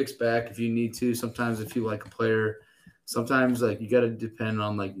draft picks back if you need to. Sometimes if you like a player. Sometimes, you got to depend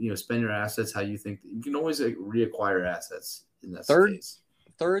on, spend your assets how you think. You can always reacquire assets in that case.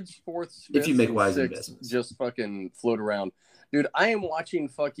 Thirds, fourths, if you make wise sixths, investments. just fucking float around. Dude, I am watching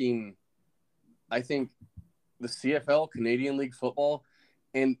I think, the CFL, Canadian League Football,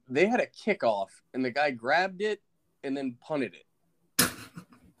 and they had a kickoff, and the guy grabbed it and then punted it.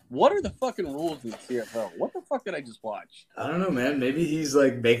 What are the fucking rules in the CFL? What the fuck did I just watch? I don't know, man. Maybe he's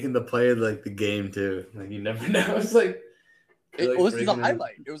making the play of the game too. You never know. It's this is a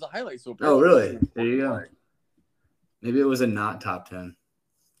highlight. It was a highlight. So oh, really? There you go. Maybe it was a not top 10.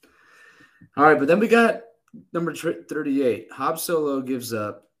 All right, but then we got number 38. Hob Solo gives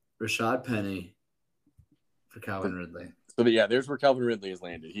up Rashad Penny for Calvin Ridley. So there's where Calvin Ridley has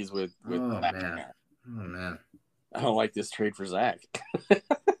landed. He's with man. Oh man. I don't like this trade for Zach.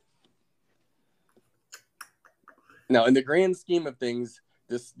 Now, in the grand scheme of things,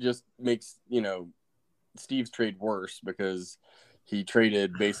 this just makes, Steve's trade worse because he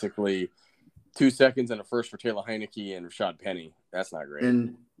traded basically 2 seconds and a first for Taylor Heineke and Rashad Penny. That's not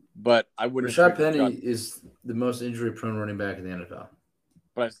great. But I wouldn't. Rashad Penny is the most injury-prone running back in the NFL.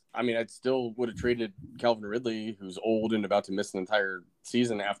 But I still would have traded Calvin Ridley, who's old and about to miss an entire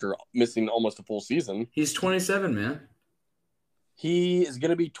season after missing almost a full season. He's 27, man. He is going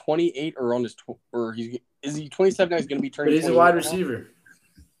to be 28 or on his is he 27 now? He's going to be turning. But he's a wide receiver.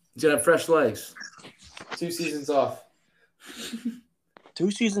 He's going to have fresh legs. 2 seasons off. 2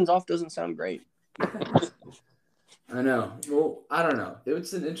 seasons off doesn't sound great. I know. Well, I don't know.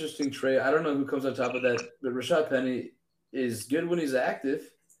 It's an interesting trade. I don't know who comes on top of that, but Rashad Penny is good when he's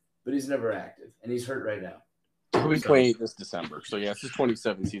active, but he's never active, and he's hurt right now. He'll be 28 this December. So, it's his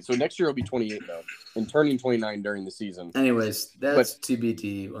 27 season. So, next year he'll be 28, though, and turning 29 during the season. Anyways, that's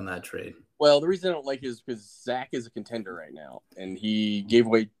TBD on that trade. Well, the reason I don't like it is because Zach is a contender right now, and he gave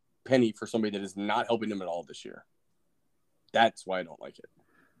away Penny for somebody that is not helping him at all this year. That's why I don't like it.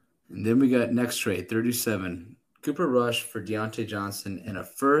 And then we got next trade, 37. Cooper Rush for Deontay Johnson and a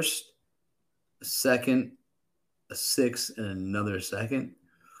first, a second, a 6th, and another second.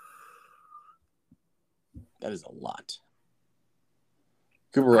 That is a lot.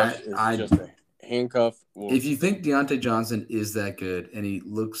 Cooper Rush is just a handcuff. If you think Deontay Johnson is that good, and he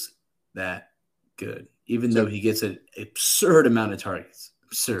looks that good, even though he gets an absurd amount of targets.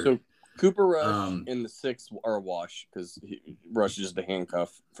 Absurd. So Cooper Rush in the 6th are a wash because Rush is just the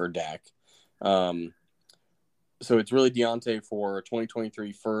handcuff for Dak. So it's really Deontay for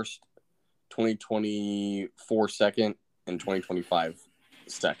 2023 first, 2024 second, and 2025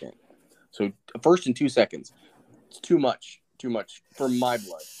 second. So first and 2 seconds. It's too much for my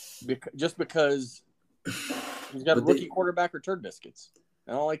blood. Just because he's got a rookie quarterback or turd biscuits.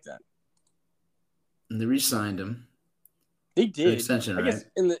 I don't like that. And they re-signed him. They did. Extension, right?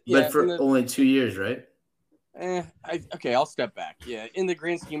 But for only 2 years, right? I'll step back. Yeah, in the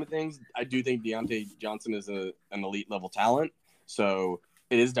grand scheme of things, I do think Deontay Johnson is an elite level talent. So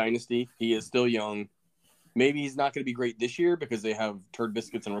it is dynasty. He is still young. Maybe he's not going to be great this year because they have turd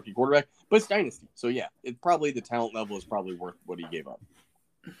biscuits and rookie quarterback, but it's dynasty. So yeah, the talent level is probably worth what he gave up.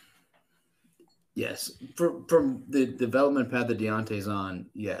 Yes, from the development path that Deontay's on,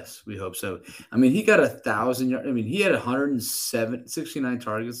 yes, we hope so. I mean, he got 1,000 yards. I mean, he had 69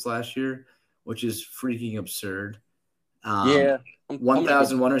 targets last year, which is freaking absurd.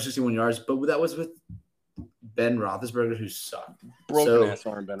 1,161 yards, but that was with Ben Roethlisberger, who sucked. Broken ass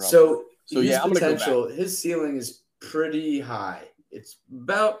arm, Ben Roethlisberger. So yeah, I'm gonna go back. His ceiling is pretty high. It's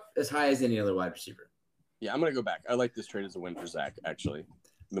about as high as any other wide receiver. Yeah, I'm gonna go back. I like this trade as a win for Zach. Actually,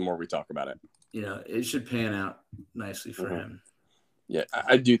 the more we talk about it, it should pan out nicely for him. Yeah,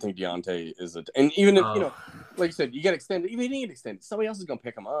 I do think Deontay is and even if like you said, you get extended. Even if he get extended, somebody else is gonna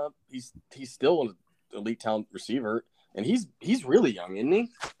pick him up. He's still an elite talent receiver, and he's really young, isn't he?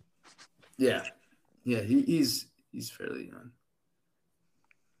 Yeah, he's fairly young.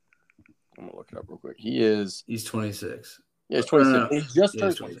 I'm gonna look it up real quick. He's 26. Yeah, he's 26. No. He just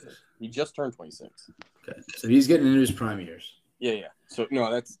turned 26. He just turned 26. Okay, so he's getting into his prime years. Yeah. So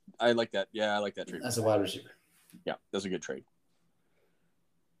no, I like that. Yeah, I like that trade. That's a wide receiver. Yeah, that's a good trade.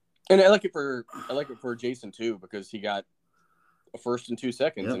 And I like it for Jason too because he got a first and 2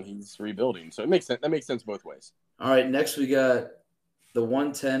 seconds and he's rebuilding. So it makes sense. That makes sense both ways. All right, next we got the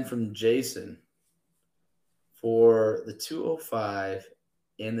 110 from Jason for the 205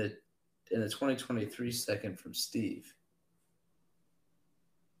 and the 2023 second from Steve.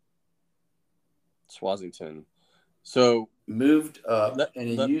 Swazington. So moved up and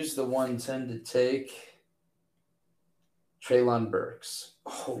he used the 110 to take Treylon Burks.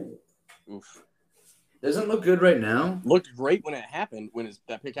 Oh, oof. Doesn't look good right now. Looked great when it happened,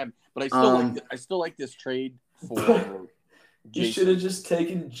 that pick happened. But I still like this trade for Jason. You should have just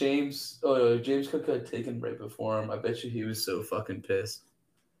taken James. James Cook had taken right before him. I bet you he was so fucking pissed.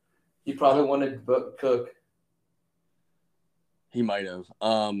 He probably wanted Cook. He might have.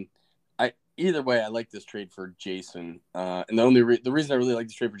 Either way, I like this trade for Jason. And the reason I really like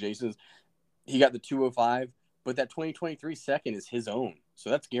this trade for Jason is he got the 205, but that 2023 second is his own.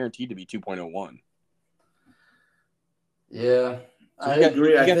 So that's guaranteed to be 2.01. Yeah, so I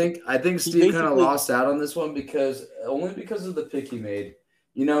agree. I think Steve kind of lost out on this one because of the pick he made.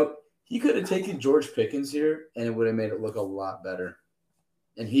 He could have taken George Pickens here, and it would have made it look a lot better.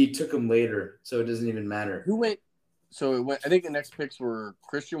 And he took him later, so it doesn't even matter. Who went? So it went. I think the next picks were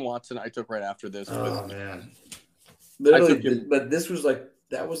Christian Watson. I took right after this. Oh man, literally, but this was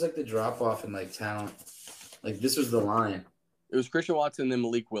that was the drop off in talent. This was the line. It was Christian Watson, then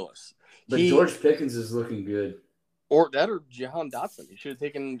Malik Willis. But George Pickens is looking good. Or Jahan Dotson. He should have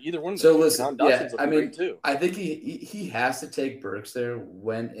taken either one of them. So listen, too. I think he has to take Burks there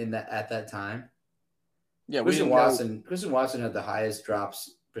at that time. Yeah, Christian Watson had the highest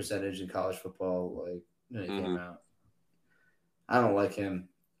drops percentage in college football. When he came out. I don't like him.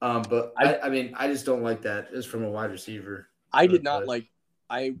 But I just don't like that. It's from a wide receiver. I did not like.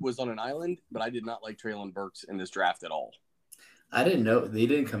 I was on an island, but I did not like Treylon Burks in this draft at all. I didn't know he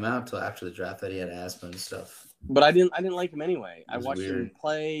didn't come out until after the draft that he had asthma and stuff. But I didn't like him anyway. I watched him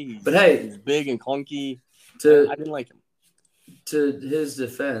play. But hey, he's big and clunky. I didn't like him. To his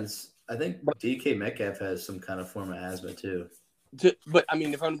defense, I think DK Metcalf has some kind of form of asthma too. But I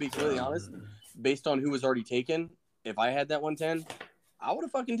mean, if I'm to be completely honest, based on who was already taken, if I had that 110, I would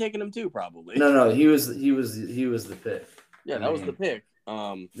have fucking taken him too, probably. No, he was the pick. Yeah, that was the pick.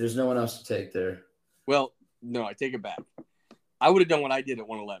 There's no one else to take there. Well, no, I take it back. I would have done what I did at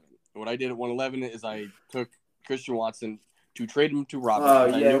 111. What I did at 111 is I took Christian Watson to trade him to Robert. Oh,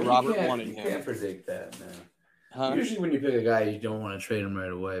 yeah. I knew Robert wanted him. You can't predict that, man. Huh? Usually when you pick a guy, you don't want to trade him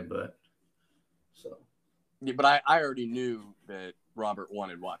right away, but so. Yeah, but I already knew that Robert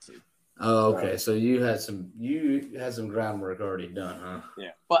wanted Watson. Oh, okay. So you had some groundwork already done, huh?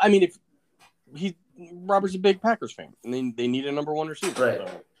 Yeah. But I mean, Robert's a big Packers fan, and they need a number one receiver. Right.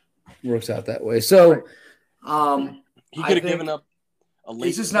 So. Works out that way. So he could have given up a late.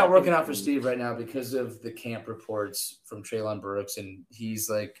 It's just not working out for Steve right now because of the camp reports from Treylon Burks, and he's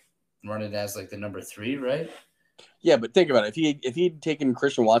running as the number 3, right? Yeah, but think about it. If he'd taken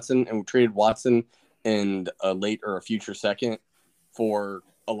Christian Watson and traded Watson and a late or a future second for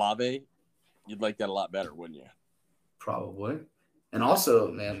Olave, you'd like that a lot better, wouldn't you? Probably. And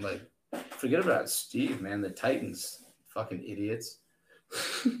also, man, forget about Steve, man. The Titans, fucking idiots.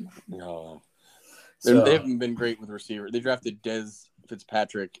 No. They haven't been great with receiver. They drafted Dez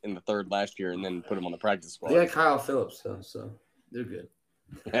Fitzpatrick in the 3rd last year and then put him on the practice squad. They got Kyle Phillips, so they're good.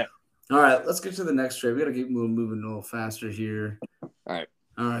 Yeah. All right, let's get to the next trade. We got to keep moving a little faster here. All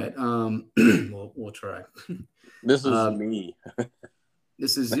right. We'll try. This is me.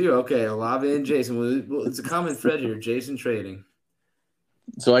 This is you. Okay, Olave and Jason. Well, it's a common thread here. Jason trading.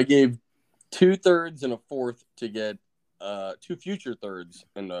 So I gave 2 thirds and a fourth to get 2 future thirds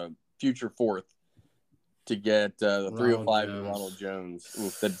and a future fourth to get the 305 and Ronald Jones.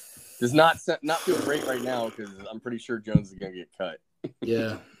 Oof, that does not feel great right now because I'm pretty sure Jones is going to get cut.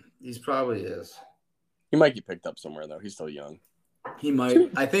 Yeah, he's probably is. He might get picked up somewhere, though. He's still young. He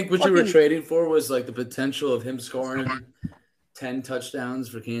might. I think what you were trading for was like the potential of him scoring 10 touchdowns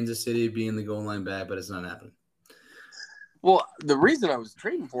for Kansas City, being the goal line back, but it's not happening. Well, the reason I was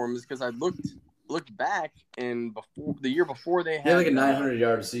trading for him is because I looked back, and before the year before they had like a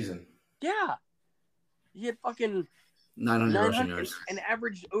 900-yard season. Yeah, he had fucking 900 rushing yards and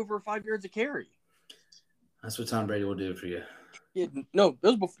averaged over 5 yards a carry. That's what Tom Brady will do for you. Yeah, no,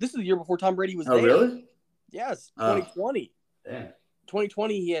 this is the year before Tom Brady was there. Oh, really? Yes, 2020. Damn.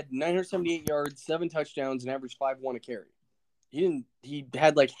 2020, he had 978 yards, 7 touchdowns, and averaged 5.1 a carry. He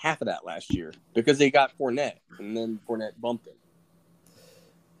had like half of that last year because they got Fournette, and then Fournette bumped him.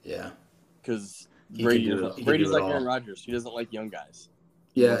 Yeah. Because Brady's like Aaron Rodgers. He doesn't like young guys.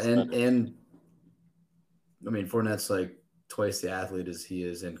 Yeah, and I mean, Fournette's like twice the athlete as he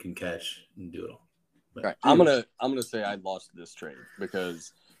is and can catch and do it all. But, right. I'm gonna say I lost this trade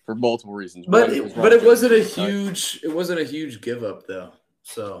because for multiple reasons. But it wasn't a huge give up though.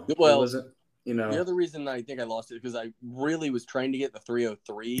 So it wasn't. You know, the other reason I think I lost it because I really was trying to get the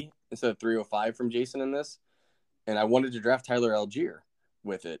 303 instead of 305 from Jason in this, and I wanted to draft Tyler Algier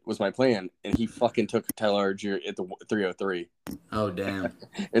with it was my plan, and he fucking took Tyler Algier at the 303. Oh damn!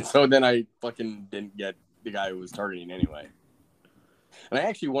 And so then I fucking didn't get the guy who was targeting anyway. And I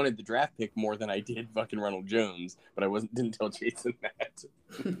actually wanted the draft pick more than I did fucking Ronald Jones, but I didn't tell Jason that.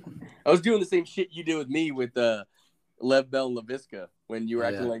 I was doing the same shit you did with me with Lev Bell and Laviska when you were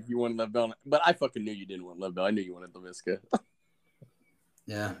acting like you wanted Lev Bell. But I fucking knew you didn't want Lev Bell. I knew you wanted Laviska.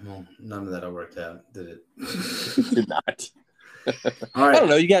 Yeah, well, none of that worked out, did it? Did not. All right. I don't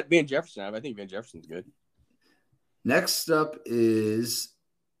know. You got Van Jefferson. I think Van Jefferson's good. Next up is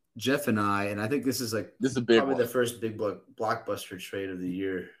Jeff and I think this is a big probably one. The first big blockbuster trade of the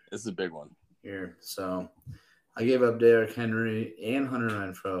year. This is a big one here. So I gave up Derrick Henry and Hunter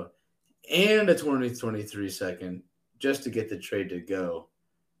Renfrow and a 2023 second just to get the trade to go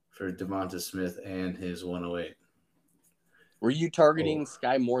for Devonta Smith and his 108. Were you targeting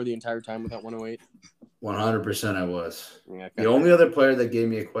Sky Moore the entire time with that 108? 100% I was. Yeah, the only other player that gave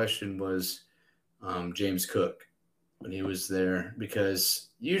me a question was James Cook when he was there, because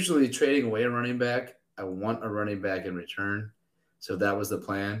usually trading away a running back, I want a running back in return. So that was the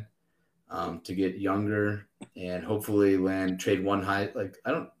plan, to get younger and hopefully trade one high. Like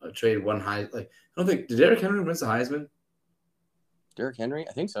I don't think did Derrick Henry win the Heisman? Derrick Henry,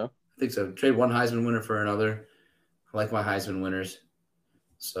 I think so. Trade one Heisman winner for another. I like my Heisman winners.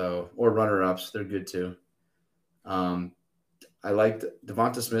 So, or runner-ups, they're good too. I liked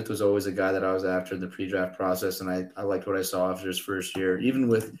Devonta Smith was always a guy that I was after in the pre-draft process, and I liked what I saw after his first year, even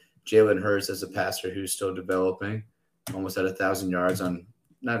with Jalen Hurts as a passer who's still developing, almost at 1,000 yards on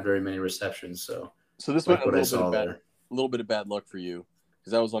not very many receptions. So this went a little bit of bad luck for you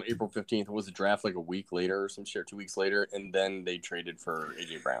because that was on April 15th. It was a draft like a week later or some shit, 2 weeks later, and then they traded for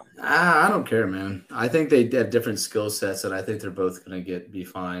AJ Brown. I don't care, man. I think they have different skill sets, and I think they're both going to be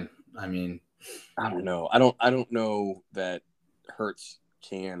fine. I mean, I don't know. I don't know that Hurts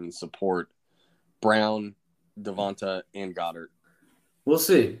can support Brown, Devonta, and Goddard. We'll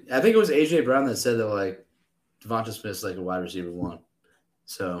see. I think it was AJ Brown that said that like Devonta Smith's like a wide receiver 1.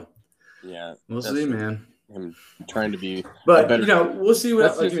 So yeah, we'll see, man. Him trying to be, but we'll see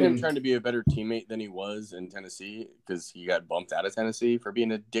what. That's him trying to be a better teammate than he was in Tennessee because he got bumped out of Tennessee for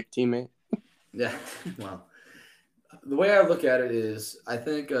being a dick teammate. Yeah, well, the way I look at it is, I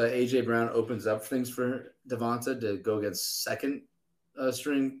think AJ Brown opens up things for Devonta to go against second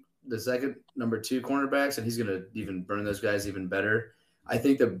string, the second number 2 cornerbacks, and he's going to even burn those guys even better. I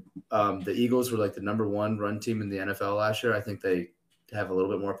think the Eagles were like the number 1 run team in the NFL last year. I think they have a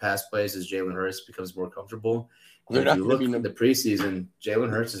little bit more pass plays as Jalen Hurts becomes more comfortable. If you look at the preseason, Jalen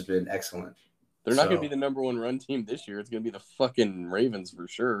Hurts has been excellent. They're not going to be the number 1 run team this year. It's going to be the fucking Ravens for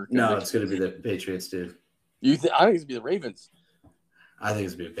sure. No, it's going to be the Patriots, dude. I think it's going to be the Ravens. I think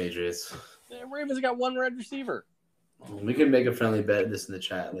it's going to be the Patriots. The Ravens got 1 wide receiver. We can make a friendly bet this in the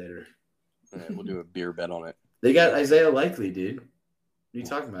chat later. All right, we'll do a beer bet on it. They got Isaiah Likely, dude. What are you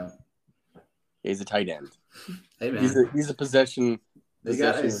talking about? He's a tight end. Hey, man. He's a possession. They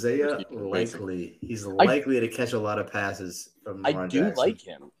got Isaiah Likely. He's likely to catch a lot of passes from Lamar Jackson.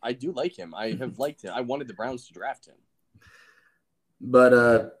 I do like him. I have liked him. I wanted the Browns to draft him.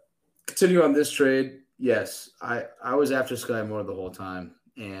 But continue on this trade. yes, I was after Sky Moore the whole time,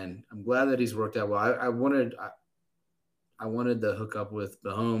 and I'm glad that he's worked out well. I wanted to hook up with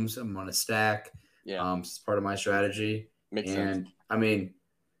Mahomes. I'm on a stack. Yeah, It's part of my strategy. makes And sense. I mean,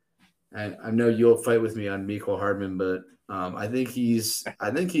 I know you'll fight with me on Mecole Hardman, but I think he's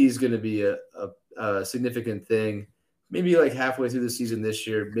going to be a significant thing. Maybe like halfway through the season this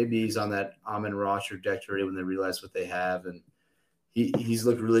year, maybe he's on that Amon-Ra trajectory when they realize what they have, and he's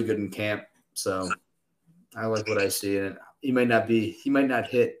looked really good in camp. So I like what I see, and he might not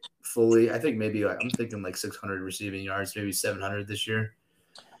hit fully. I think maybe I'm thinking like 600 receiving yards, maybe 700 this year.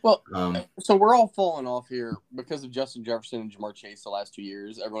 Well, so we're all falling off here because of Justin Jefferson and Jamar Chase the last 2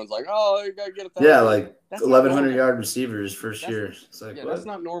 years. Everyone's like, "Oh, you gotta get a Yeah, like 1,100 yard receivers first year. It's like, that's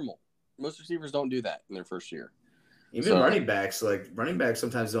not normal. Most receivers don't do that in their first year. Even running backs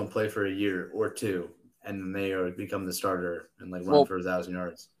sometimes don't play for a year or two, and then they become the starter and run for 1,000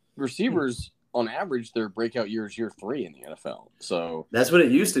 yards. Receivers, on average, their breakout year is year 3 in the NFL. So that's what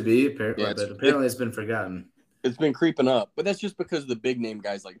it used to be, apparently, but apparently it's been forgotten. It's been creeping up, but that's just because the big name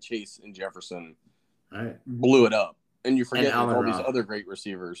guys like Chase and Jefferson right. blew it up, and you forget all these Ra. Other great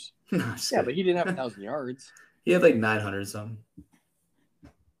receivers. Yeah, but he didn't have 1,000 yards. He had like 900 something.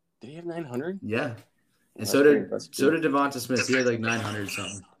 Did he have 900? Yeah, and so did Devonta Smith. He had like 900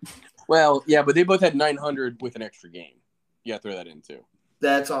 something. Well, yeah, but they both had 900 with an extra game. You got to throw that in too.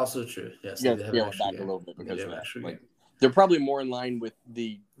 That's also true. Yes, you got to scale it back a little bit because of that. They're probably more in line with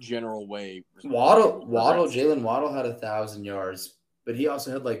the general way. Jalen Waddle had 1,000 yards, but he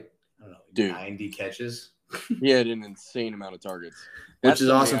also had 90 catches. He had an insane amount of targets, which is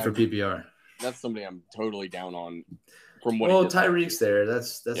awesome for PPR. That's somebody I'm totally down on. From what Tyreek's there.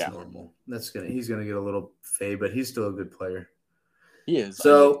 That's normal. He's gonna get a little fade, but he's still a good player. He is.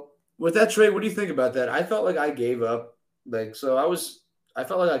 So with that trade, what do you think about that? I felt like I gave up. I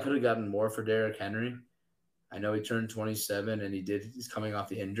felt like I could have gotten more for Derrick Henry. I know he turned 27 and he's coming off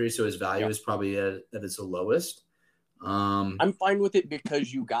the injury, so his value is probably at its lowest. I'm fine with it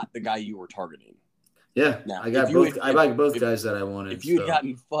because you got the guy you were targeting. Yeah, now, I like both guys that I wanted. If you had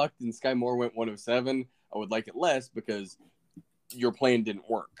gotten fucked and Sky Moore went 107, I would like it less because your plan didn't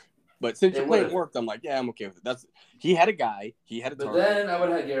work. But since your plan worked, I'm like, yeah, I'm okay with it. He had a guy, he had a target. But then I would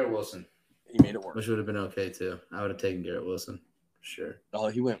have had Garrett Wilson. He made it work. Which would have been okay too. I would have taken Garrett Wilson. Sure. Oh,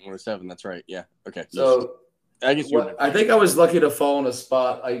 he went 107. That's right. Yeah. Okay. So I think I was lucky to fall in a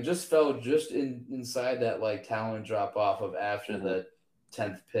spot. I just fell inside that talent drop off of after the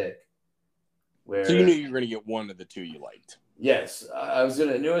 10th pick. So you knew you were going to get one of the two you liked. Yes, I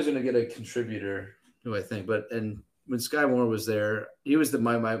knew I was going to get a contributor. Who I think, and when Sky Moore was there, he was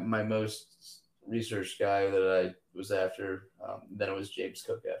my most research guy that I was after. Then it was James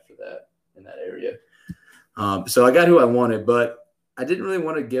Cook after that in that area. So I got who I wanted, but I didn't really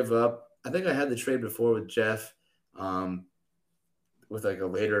want to give up. I think I had the trade before with Jeff, with a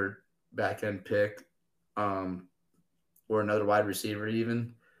later back end pick, or another wide receiver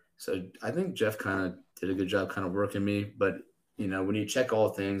even. So I think Jeff kind of did a good job kind of working me. But when you check all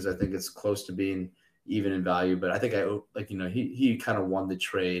things, I think it's close to being even in value. But I think he kind of won the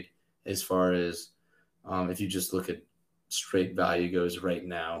trade as far as if you just look at straight value goes right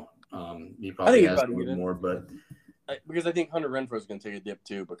now. He probably has a little more, but. Because I think Hunter Renfrow is going to take a dip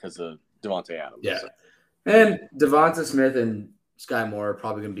too because of Devontae Adams. Yeah, and Devonta Smith and Sky Moore are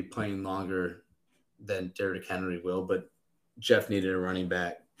probably going to be playing longer than Derrick Henry will. But Jeff needed a running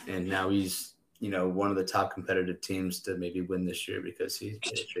back, and now he's one of the top competitive teams to maybe win this year because he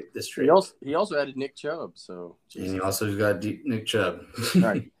did this trade. He also added Nick Chubb, so and he also got Nick Chubb. All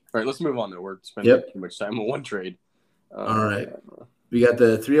right, let's move on though. We're spending too much time on one trade. All right, we got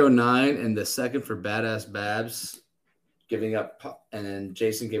the 309 and the second for Badass Babs. Giving up, and then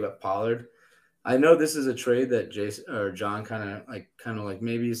Jason gave up Pollard. I know this is a trade that Jason or John kind of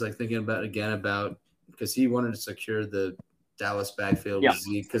maybe he's thinking about because he wanted to secure the Dallas backfield with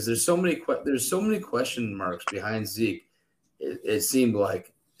Zeke because there's so many question marks behind Zeke. It seemed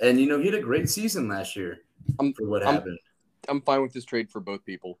like, and he had a great season last year for what happened. I'm fine with this trade for both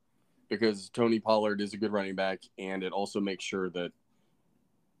people because Tony Pollard is a good running back, and it also makes sure that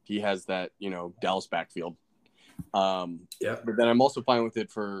he has that Dallas backfield. But then I'm also fine with it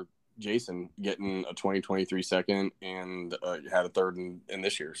for Jason getting a 2023 second and had a third in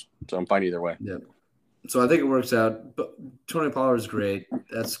this year's. So I'm fine either way. Yeah. So I think it works out. But Tony Pollard is great.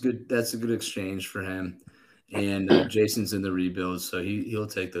 That's good. That's a good exchange for him. And Jason's in the rebuild, so he'll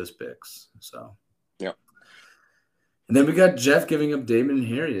take those picks. So yeah. And then we got Jeff giving up Damon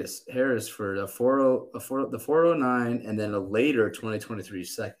Harris for the 409 and then a later 2023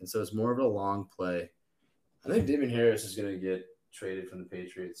 second. So it's more of a long play. I think Damon Harris is going to get traded from the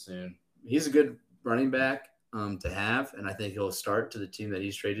Patriots soon. He's a good running back to have, and I think he'll start to the team that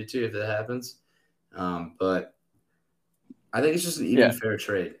he's traded to if that happens. But I think it's just an even fair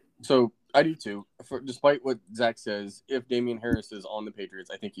trade. So I do too. Despite what Zach says, if Damian Harris is on the Patriots,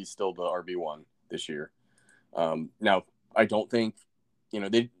 I think he's still the RB1 this year. Now, I don't think,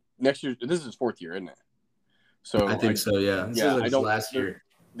 next year, this is his 4th year, isn't it? So I think so, yeah. This is like his last year.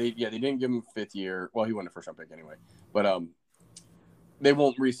 They didn't give him 5th year. Well, he won a first-round pick anyway. But they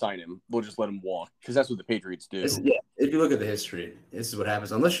won't re-sign him. They'll just let him walk because that's what the Patriots do. If you look at the history, this is what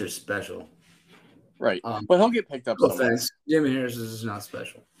happens unless you're special. Right. But he'll get picked up somewhere. Offense. Jimmy Harris is not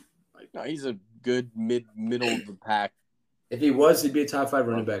special. No, he's a good middle of the pack. If he was, he'd be a top 5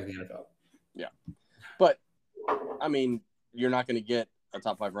 running back in the NFL. Yeah. But, I mean, you're not going to get a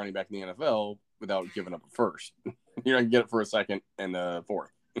top 5 running back in the NFL without giving up a first. You're not going to get it for a 2nd and a 4th.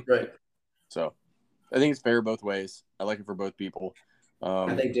 Right. So, I think it's fair both ways. I like it for both people.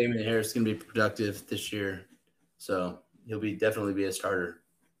 I think Damian Harris is going to be productive this year. So, he'll definitely be a starter.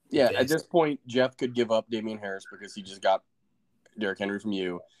 Yeah, at this point, Jeff could give up Damian Harris because he just got Derrick Henry from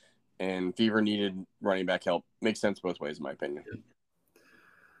you. And Fever needed running back help. Makes sense both ways, in my opinion.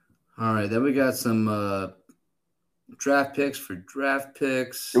 All right, then we got some draft picks for draft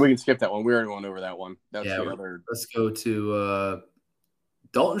picks. And we can skip that one. We already went over that one. That's the other. Let's go to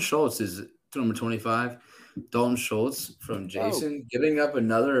Dalton Schultz is number 25. Dalton Schultz from Jason giving up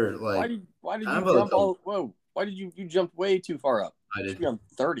another Why did you jump all? Whoa! Why did you jumped way too far up? I did. You're on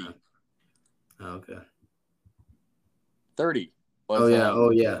 30. Oh, okay. 30.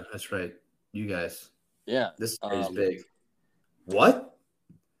 Oh yeah, that's right. You guys. Yeah. This is big. What?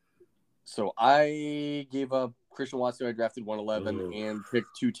 So I gave up Christian Watson. I drafted 111 and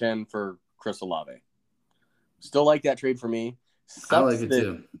picked 210 for Chris Olave. Still like that trade for me. I like it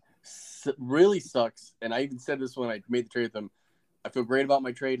too. Really sucks. And I even said this when I made the trade with them. I feel great about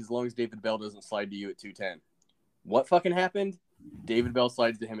my trade as long as David Bell doesn't slide to you at 210. What fucking happened? David Bell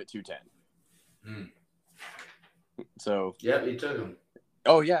slides to him at 210. So yeah, he took him.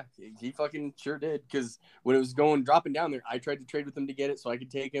 Oh yeah, he fucking sure did. Because when it was dropping down there, I tried to trade with him to get it so I could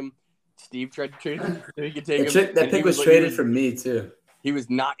take him. Steve tried to trade him so he could take him. That pick was traded from me too. He was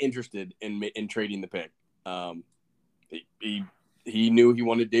not interested in trading the pick. He knew he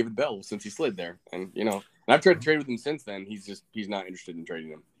wanted David Bell since he slid there, and I've tried to trade with him since then. He's not interested in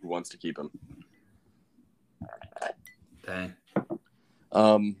trading him. He wants to keep him. Dang.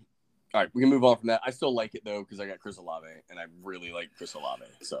 All right, we can move on from that. I still like it, though, because I got Chris Olave, and I really like Chris Olave.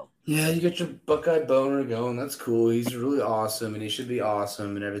 So yeah, you got your Buckeye boner going. That's cool. He's really awesome, and he should be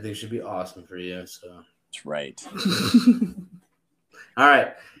awesome, and everything should be awesome for you. So that's right. All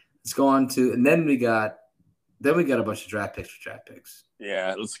right, let's go on to, and then we got a bunch of draft picks.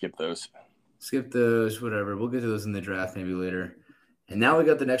 Yeah, let's skip those. Skip those, whatever. We'll get to those in the draft maybe later. And now we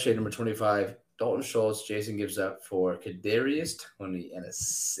got the next trade, number 25. Dalton Schultz, Jason gives up for Kadarius Toney and a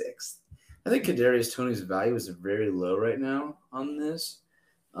 6th. I think Kadarius Toney's value is very low right now on this.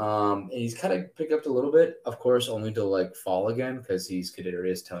 And he's kind of picked up a little bit, of course, only to fall again because he's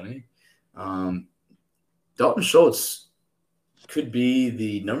Kadarius Toney. Dalton Schultz could be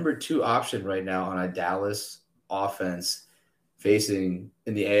the number 2 option right now on a Dallas offense facing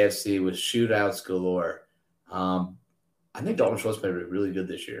in the AFC with shootouts galore. I think Dalton Schultz might be really good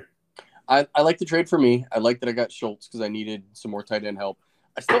this year. I like the trade for me. I like that I got Schultz because I needed some more tight end help.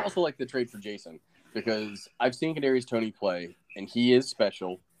 I still also like the trade for Jason because I've seen Kadarius Toney play, and he is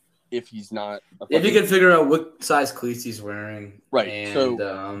special if he's not. If you can figure out what size cleats he's wearing. Right. And,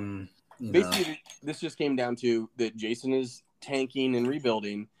 so basically, this just came down to that Jason is tanking and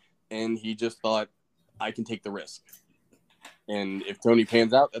rebuilding, and he just thought, I can take the risk. And if Toney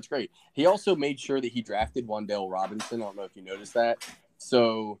pans out, that's great. He also made sure that he drafted Wan'Dale Robinson. I don't know if you noticed that.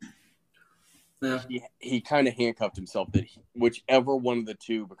 So yeah. he kind of handcuffed himself that whichever one of the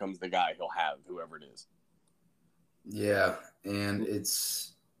two becomes the guy, he'll have whoever it is. Yeah, and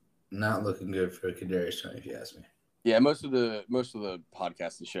it's not looking good for Kadarius Toney, if you ask me. Yeah, most of the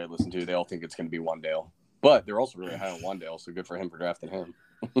podcasts and shit I listen to, they all think it's going to be Wan'Dale. But they're also really high on Wan'Dale, so good for him for drafting him.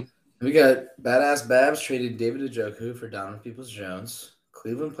 We got Badass Babs traded David Njoku for Donovan Peoples-Jones.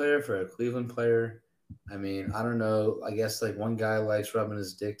 Cleveland player for a Cleveland player. I mean, I don't know. I guess one guy likes rubbing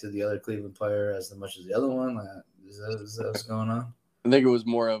his dick to the other Cleveland player as much as the other one. Is that what's going on? I think it was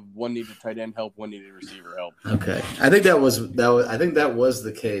more of one needed tight end help, one needed receiver help. Okay, I think that was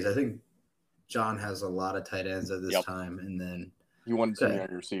the case. I think John has a lot of tight ends at this time, and then he wanted some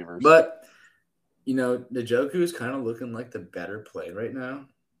young receivers. But Njoku is kind of looking like the better play right now.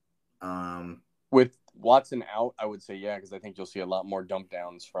 With Watson out, I would say because I think you'll see a lot more dump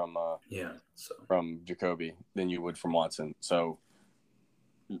downs from from Jacoby than you would from Watson. So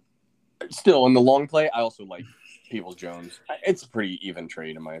still in the long play, I also like Peoples-Jones. It's a pretty even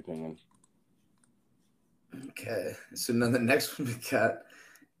trade in my opinion. Okay, so now the next one we got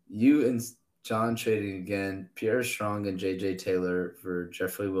you and John trading again, Pierre Strong and J.J. Taylor for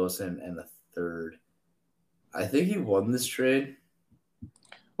Jeffrey Wilson and a third. I think you won this trade.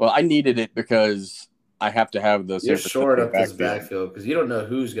 Well, I needed it because I have to have the. You're short up this backfield because you don't know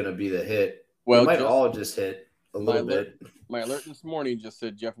who's going to be the hit. Well, they might all just hit a little bit. My alert this morning just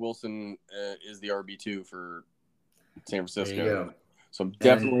said Jeff Wilson is the RB2 for San Francisco. There you go. So I'm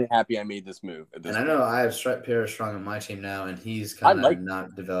definitely happy I made this move. And I know I have Pierre Strong on my team now, and he's kind of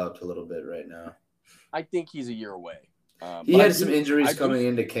not developed a little bit right now. I think he's a year away. He had some injuries coming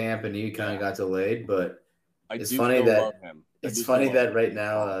into camp, and he kind of got delayed. But it's funny that right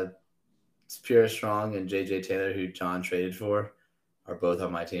now it's Pierre Strong and J.J. Taylor, who John traded for, are both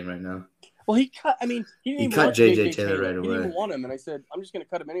on my team right now. Well, he cut J.J. Taylor right away. He didn't even want him, and I said, I'm just going to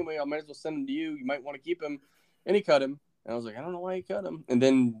cut him anyway. I might as well send him to you. You might want to keep him. And he cut him. And I was like, I don't know why he cut him. And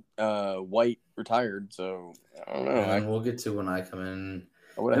then White retired, so I don't know. And we'll get to when I come in.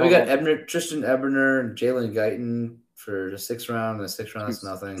 And we got Tristan Ebner and Jalen Guyton for the 6th round. And the 6th round is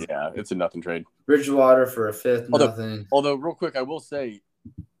nothing. Yeah, it's a nothing trade. Bridgewater for a 5th, nothing. Although, real quick, I will say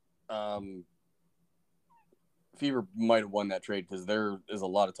Fever might have won that trade because there is a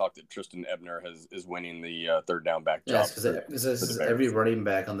lot of talk that Tristan Ebner is winning the third down back job. Yes, because every running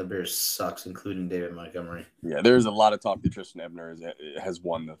back on the Bears sucks, including David Montgomery. Yeah, there's a lot of talk that Tristan Ebner has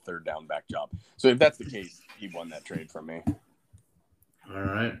won the third down back job. So if that's the case, he won that trade from me. All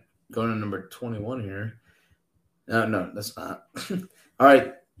right. Going to number 21 here. No, that's not. All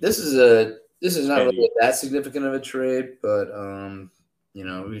right. This is not really that significant of a trade, but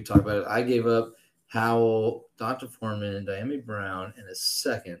we talk about it. I gave up Howell, Dr. Foreman, Diami Brown, and a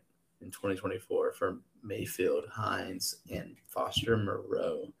second in 2024 for Mayfield, Hines, and Foster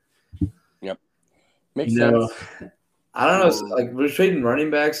Moreau. Yep. Makes sense. I don't know. Like, we're trading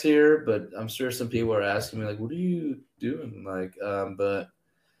running backs here, but I'm sure some people are asking me, like, what are you doing? Like, but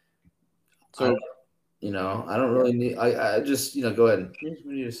so I don't really need. I just go ahead. What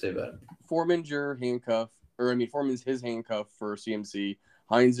do you say about it? Foreman's your handcuff, Foreman's his handcuff for CMC.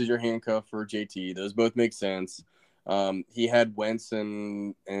 Hines is your handcuff for JT. Those both make sense. He had Wentz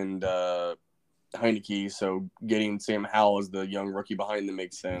and Heineke, so getting Sam Howell as the young rookie behind them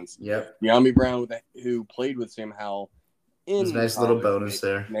makes sense. Yep. Yami Brown, who played with Sam Howell. Nice little bonus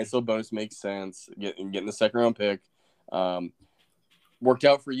there. Nice little bonus makes sense. Getting the 2nd round pick. Worked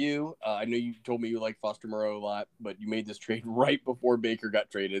out for you. I know you told me you like Foster Moreau a lot, but you made this trade right before Baker got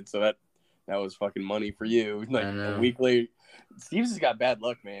traded, so that was fucking money for you. Like a week later, Steve's has got bad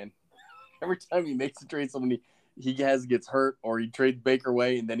luck, man. Every time he makes a trade, somebody he gets hurt, or he trades Baker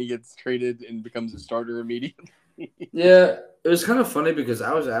away, and then he gets traded and becomes a starter immediately. Yeah, it was kind of funny because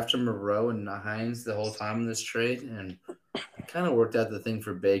I was after Moreau and Hines the whole time in this trade, and it kind of worked out the thing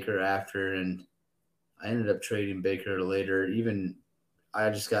for Baker after, and I ended up trading Baker later. Even I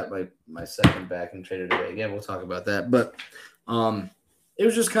just got my second back and traded away again. We'll talk about that, but it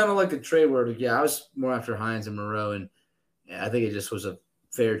was just kind of like a trade where, I was more after Hines and Moreau, and I think it just was a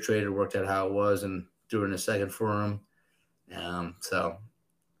fair trade. It worked out how it was, and threw in a second for him. So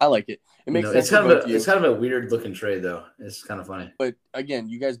I like it. It makes sense. It's kind of a weird looking trade, though. It's kind of funny. But again,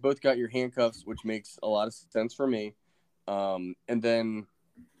 you guys both got your handcuffs, which makes a lot of sense for me. And then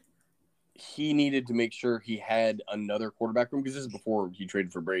he needed to make sure he had another quarterback room because this is before he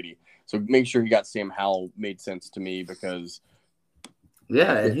traded for Brady. So make sure he got Sam Howell made sense to me because.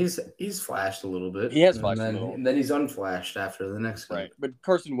 Yeah, and he's flashed a little bit. He has flashed a little. And then he's unflashed after the next game. Right, but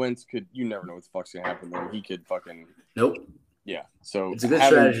Carson Wentz you never know what the fuck's going to happen there. He could fucking. Nope. Yeah, so. It's a good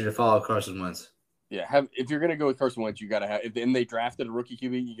strategy to follow Carson Wentz. Yeah, if you're going to go with Carson Wentz, you got to have. And they drafted a rookie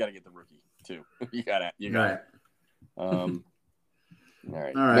QB, you got to get the rookie, too. You got it. All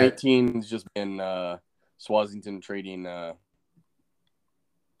right. 19 has just been Swazington trading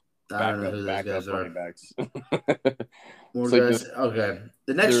I don't know who those guys are. Backs. More guys. Okay.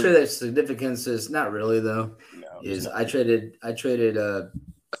 The next trade that's significance is not really though. No, I traded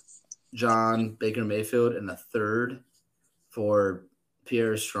John Baker Mayfield in a third for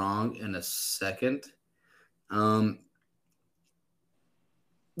Pierre Strong in a second. I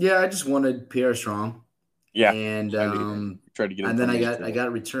just wanted Pierre Strong. Yeah. And tried to get him. And then I got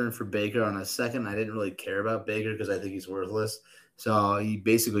a return for Baker on a second. I didn't really care about Baker because I think he's worthless. So he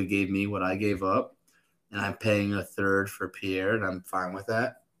basically gave me what I gave up, and I'm paying a third for Pierre, and I'm fine with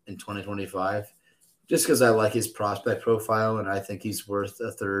that in 2025, just because I like his prospect profile, and I think he's worth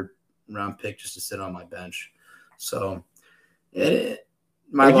a third-round pick just to sit on my bench. So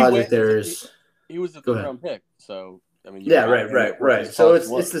my logic there is he was the third-round pick, so I mean, Yeah, right. So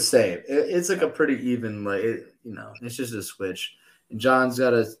it's the same. It's like a pretty even, like it's just a switch. And John's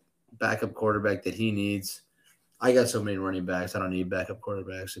got a backup quarterback that he needs. I got so many running backs. I don't need backup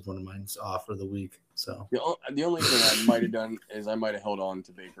quarterbacks if one of mine's off for the week. So the only thing I might have done is I might have held on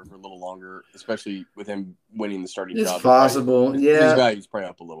to Baker for a little longer, especially with him winning the starting job. It's possible. His value's probably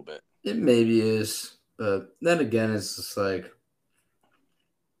up a little bit. It maybe is, but then again, it's just like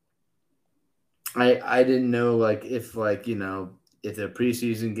I didn't know if the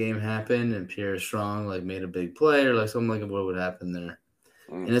preseason game happened and Pierre Strong made a big play or something what would happen there.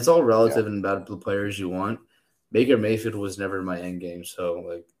 And it's all relative and about the players you want. Baker Mayfield was never my end game,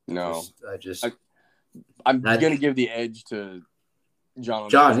 so no, I'm gonna give the edge to John.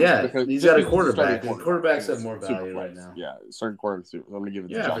 Yeah, he's got a quarterback. And quarterbacks have more value right now. Yeah, certain quarterbacks. I'm gonna give it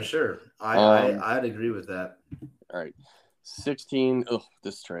to John. Yeah, for sure. I'd agree with that. All right, 16. Oh,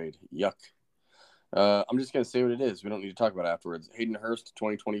 this trade, yuck. I'm just gonna say what it is. We don't need to talk about it afterwards. Hayden Hurst,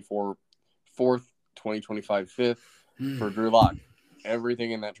 2024 4th, 2025 5th for Drew Lock.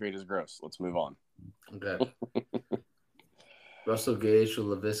 Everything in that trade is gross. Let's move on. Okay. Russell Gage for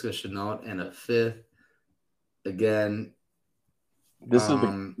Laviska Shenault and a 5th. Again, this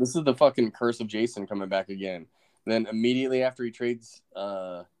is the fucking curse of Jason coming back again. Then immediately after he trades,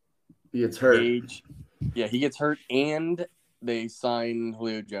 he gets hurt. Gage, yeah, he gets hurt, and they sign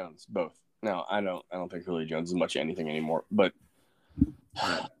Julio Jones. Both. No, I don't think Julio Jones is much anything anymore. But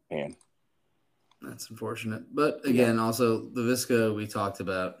man, that's unfortunate. But again, also Laviska we talked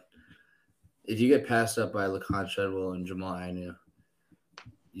about. If you get passed up by Laquan Treadwell and Jamal Agnew,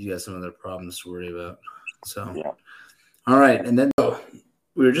 you got some other problems to worry about. So, yeah. All right, and then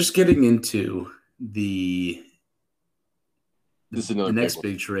we were just getting into the next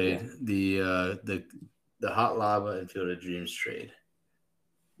big trade, the Hot Lava and Field of Dreams trade.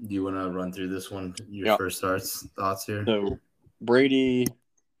 Do you want to run through this one? Your first thoughts here. So, Brady,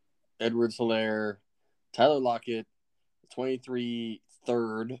 Edwards-Helaire, Tyler Lockett, 23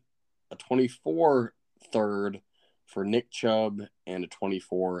 third. A 24 third for Nick Chubb and a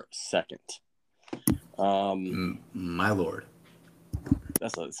 24 second. My lord,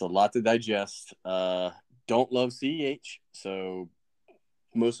 it's a lot to digest. Don't love CEH, so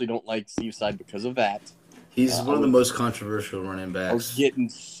mostly don't like Steve's side because of that. He's one of the most controversial running backs. I was getting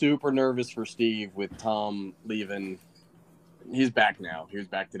super nervous for Steve with Tom leaving. He's back now. He was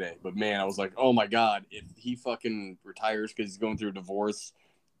back today, but man, I was like, oh my god, if he fucking retires because he's going through a divorce.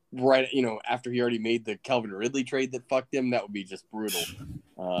 Right, after he already made the Calvin Ridley trade that fucked him, that would be just brutal.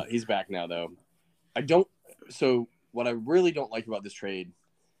 He's back now, though. So what I really don't like about this trade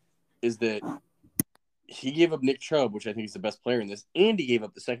is that he gave up Nick Chubb, which I think is the best player in this, and he gave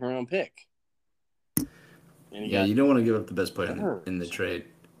up the second round pick. And you don't want to give up the best player in the trade.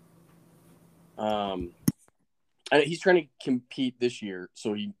 He's trying to compete this year,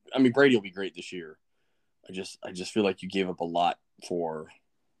 so Brady will be great this year. I just feel like you gave up a lot for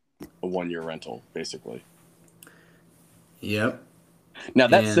a 1-year rental, basically. Yep. Now,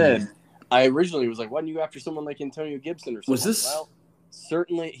 that said, I originally was like, why didn't you go after someone like Antonio Gibson or something? Was this? Well,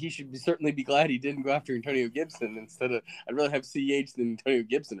 he should certainly be glad he didn't go after Antonio Gibson instead of, I'd rather have CH than Antonio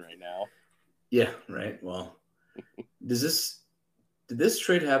Gibson right now. Yeah, right. Well, did this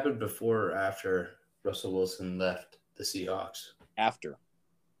trade happen before or after Russell Wilson left the Seahawks? After.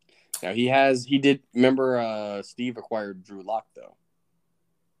 Now, remember Steve acquired Drew Lock, though.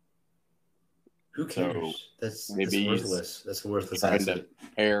 Who cares? That's worthless. That's a worthless asset. To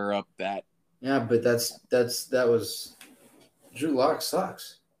pair up that. Yeah, but that was Drew Lock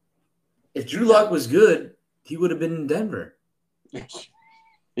sucks. If Drew Lock was good, he would have been in Denver.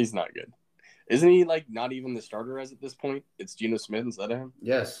 He's not good. Isn't he not even the starter as at this point? It's Geno Smith instead of him?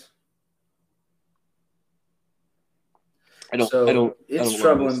 Yes. It's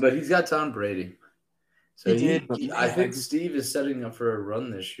troubling, but he's got Tom Brady. So I think Steve is setting up for a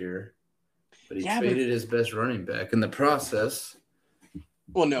run this year. But he traded his best running back in the process.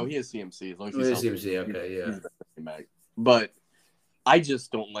 Well, no, he has CMC. As long as he's CMC, okay, yeah. Back. But I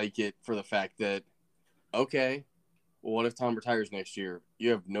just don't like it for the fact that, okay, well, what if Tom retires next year? You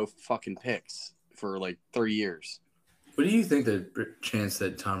have no fucking picks for 3 years. What do you think the chance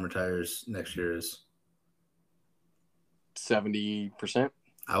that Tom retires next year is? 70%?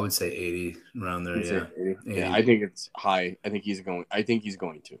 I would say 80, around there, yeah. 80. Yeah, I think it's high. I think he's going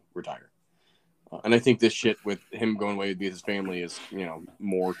to retire. And I think this shit with him going away to be with his family is,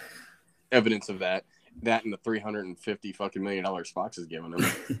 more evidence of that. That and the $350 fucking million Fox is giving him.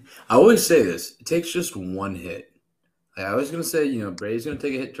 I always say this: it takes just one hit. I was gonna say, Brady's gonna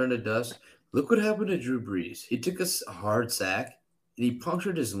take a hit, turn to dust. Look what happened to Drew Brees. He took a hard sack and he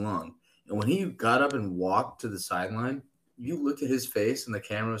punctured his lung. And when he got up and walked to the sideline, you looked at his face and the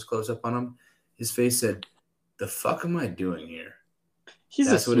camera was close up on him. His face said, "The fuck am I doing here?"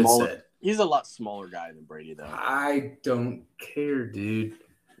 That's what it said. He's a lot smaller guy than Brady, though. I don't care, dude.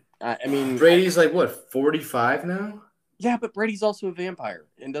 I mean, Brady's like, what, 45 now? Yeah, but Brady's also a vampire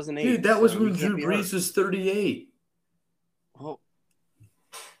and doesn't age. Dude, that was when Drew Brees was 38. Well,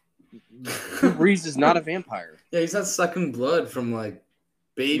 Drew Brees is not a vampire. Yeah, he's not sucking blood from, like,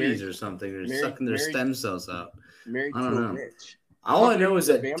 babies or something. Or sucking their stem cells out. Married to a witch. All I know is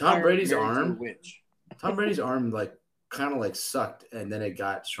that Tom Brady's arm, like, kind of, like, sucked, and then it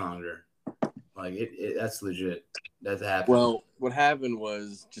got stronger. Like, that's legit. That happened. Well, what happened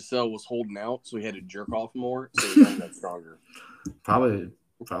was Giselle was holding out, so he had to jerk off more, so his arm got stronger.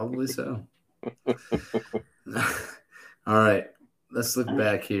 Probably so. All right. Let's look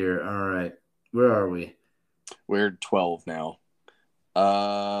back here. All right. Where are we? We're 12 now.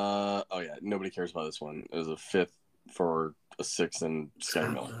 Oh, yeah. Nobody cares about this one. It was a 5th for a 6th and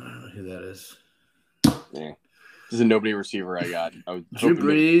Scotty Miller. I don't know who that is. Yeah. This is a nobody receiver I got. I was Drew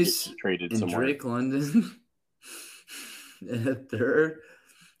Brees traded and somewhere. Drake London. And a third.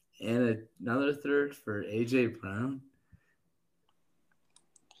 And another third for A.J. Brown.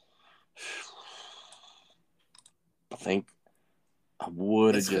 I think I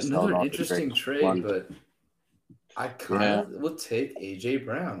would have just held another off interesting trade, but I kind of will take A.J.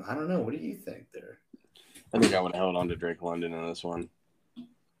 Brown. I don't know. What do you think there? I think I would have held on to Drake London on this one.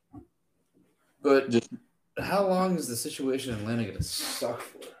 But just how long is the situation in Atlanta going to suck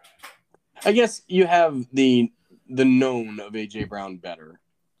for? I guess you have the known of A.J. Brown better.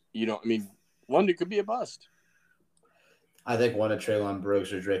 London could be a bust. I think one of Treylon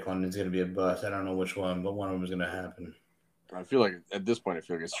Brooks or Drake London's going to be a bust. I don't know which one, but one of them is going to happen. I feel like at this point, it's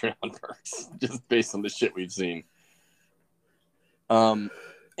Treylon Brooks, just based on the shit we've seen.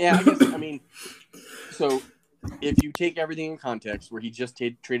 Yeah, I guess, so if you take everything in context, where he just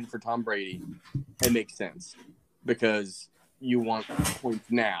traded for Tom Brady, it makes sense because you want points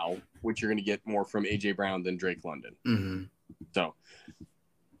now, which you're going to get more from A.J. Brown than Drake London. Mm-hmm. So,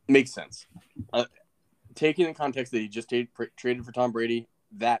 makes sense. Taking in context that he just traded for Tom Brady,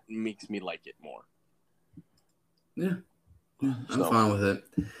 that makes me like it more. Yeah, I'm fine with it.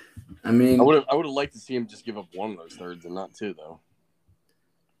 I would have liked to see him just give up one of those thirds and not two, though.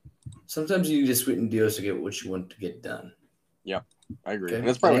 Sometimes you need to sweeten deals to get what you want to get done. Yeah, I agree. Okay. And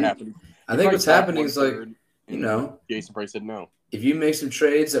that's probably what happened. I think what's happening is Jason probably said no. If you make some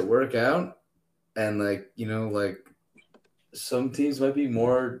trades that work out, and some teams might be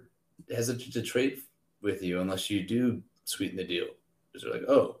more hesitant to trade with you unless you do sweeten the deal. Because they're like,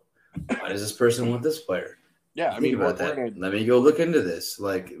 oh, why does this person want this player? Yeah, think about that. Let me go look into this.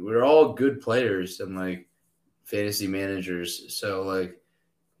 Like, we're all good players and fantasy managers. So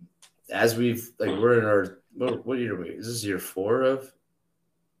as we're in our what year are we? Is this year 4 of?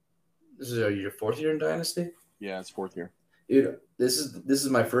 This is your 4th year in Dynasty? Yeah, it's 4th year. Dude, this is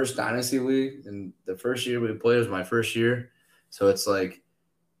my first Dynasty league, and the first year we played was my first year. So it's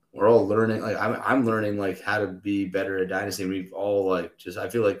we're all learning. I'm learning how to be better at Dynasty. We've all I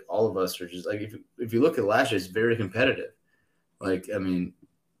feel like all of us are just if you look at last year, it's very competitive.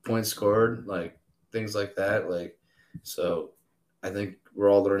 Points scored, things like that. So I think we're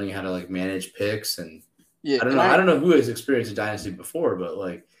all learning how to manage picks, and yeah, I don't know who has experienced a Dynasty before, but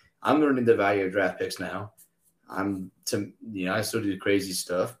I'm learning the value of draft picks now. I still do crazy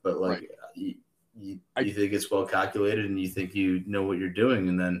stuff, but right. You think it's well calculated and you think you know what you're doing,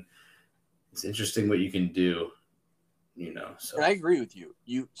 and then it's interesting what you can do, So and I agree with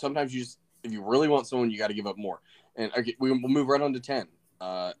you. Sometimes if you really want someone, you got to give up more. And okay, we'll move right on to 10.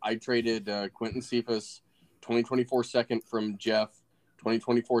 I traded Quentin Cephas, 2024 second from Jeff,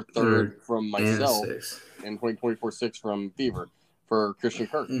 2024 third from myself, and 2024 6 from Fever for Christian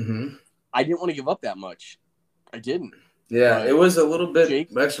Kirk. Mm-hmm. I didn't want to give up that much. I didn't. Yeah, it was a little bit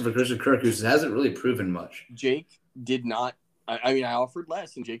extra for Christian Kirk, who hasn't really proven much. Jake did not. I offered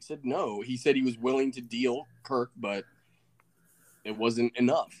less, and Jake said no. He said he was willing to deal Kirk, but it wasn't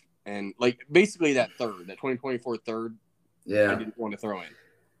enough. And basically that 2024 third, I didn't want to throw in.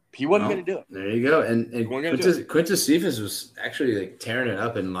 He wasn't going to do it. There you go. And Quintus Cephas was actually tearing it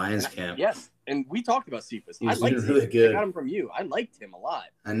up in Lions camp. Yes, and we talked about Cephas. He was really good. I got him from you. I liked him a lot.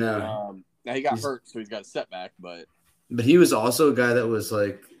 I know. Now he got hurt, so he's got a setback, but he was also a guy that was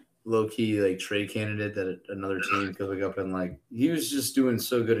low key trade candidate that another team could look up, and he was just doing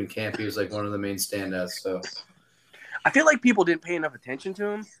so good in camp. He was one of the main standouts. So I feel like people didn't pay enough attention to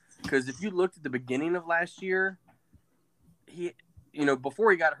him, because if you looked at the beginning of last year, he,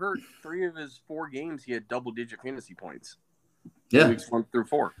 before he got hurt, 3 of his 4 games he had double-digit fantasy points. Yeah, weeks 1 through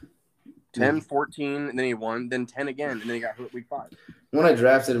 4. 10, 14, and then he won, then 10 again, and then he got hurt week 5. When I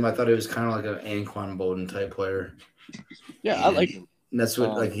drafted him, I thought he was kind of like an Anquan Bolden type player. Yeah, I like him. And that's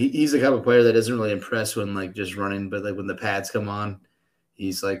what like he's the type of player that doesn't really impress when like just running, but like when the pads come on,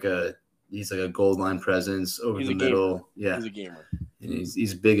 he's like a gold line presence over the middle. Yeah, he's a gamer. And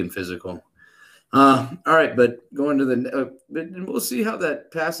he's big and physical. All right, but going to the we'll see how that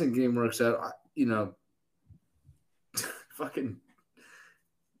passing game works out. You know, fucking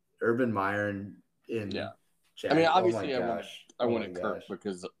Urban Meyer and yeah. Jack. I mean, obviously, I wanted Kirk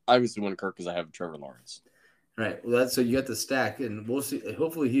because I have Trevor Lawrence. Right. Well, so you got the stack, and we'll see.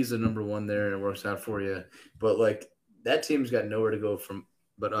 Hopefully, he's the number one there, and it works out for you. But like that team's got nowhere to go from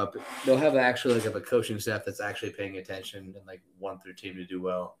but up. They'll have a coaching staff that's actually paying attention and like want their team to do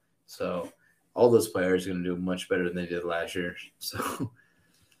well. So all those players are going to do much better than they did last year. So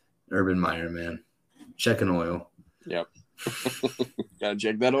Urban Meyer, man, checking oil. Yep. Gotta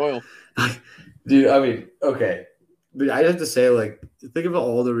check that oil, dude. I mean, okay. But I have to say, like, think about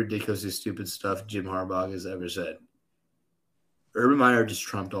all the ridiculously stupid stuff Jim Harbaugh has ever said. Urban Meyer just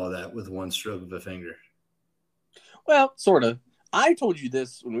trumped all that with one stroke of a finger. Well, sort of. I told you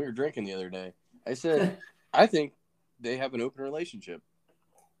this when we were drinking the other day. I said, I think they have an open relationship.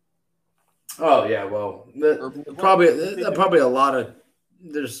 Oh, yeah. Well, probably a lot of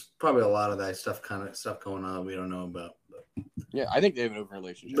that stuff going on that we don't know about. But. Yeah, I think they have an open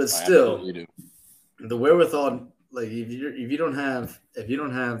relationship. But still, the wherewithal. Like if you don't have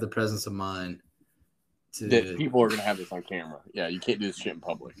the presence of mind that people are gonna have this on camera. Yeah, you can't do this shit in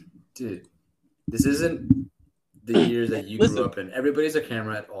public. Dude, this isn't the year that you grew up in. Everybody's a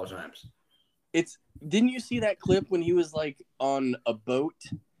camera at all times. Didn't you see that clip when he was like on a boat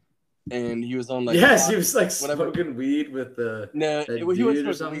and he was on like he was like smoking weed with the he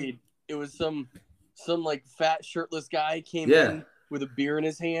wasn't smoking weed. It was some like fat shirtless guy came in with a beer in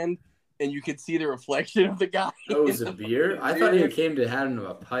his hand. And you could see the reflection of the guy. Oh, it was a beer? I thought he came to hand him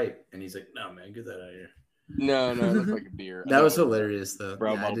a pipe. And he's like, no, man, get that out of here. No, it looks like a beer. That was hilarious, though.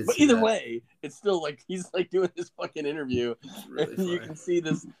 Bro, yeah, but either way, it's still like he's like doing this fucking interview. Really and you can see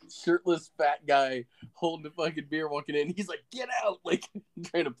this shirtless fat guy holding the fucking beer walking in. He's like, get out. Like,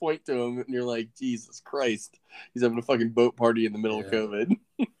 trying to point to him. And you're like, Jesus Christ. He's having a fucking boat party in the middle of COVID.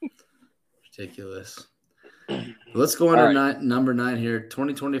 Ridiculous. Let's go on to number 9 here.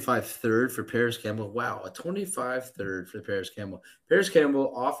 2025 third for Paris Campbell. Wow, a 25 third for Paris Campbell. Paris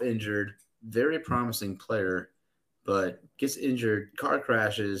Campbell off injured, very promising player, but gets injured, car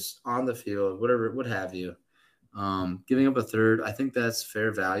crashes on the field, whatever, what have you. Giving up a third, I think that's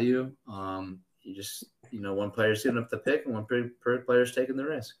fair value. You just, one player's giving up the pick and one player's taking the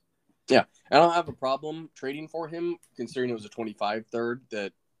risk. Yeah, I don't have a problem trading for him, considering it was a 25 third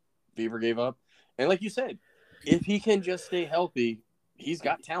that Beaver gave up. And like you said, if he can just stay healthy, he's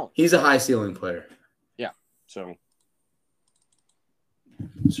got talent. He's a high ceiling player. Yeah. So,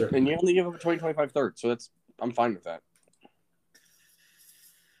 certainly. And you only give up a 20-25 third, so I'm fine with that.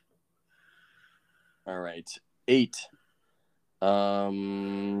 All right. 8.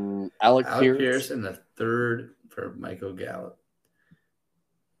 Alec Pierce in the third for Michael Gallup.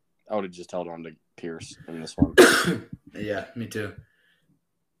 I would have just held on to Pierce in this one. Yeah, me too.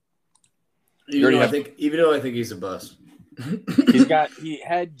 Even though I think he's a bust. He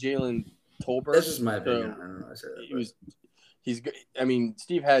had Jalen Tolbert. That's just my opinion. I don't know. I said that.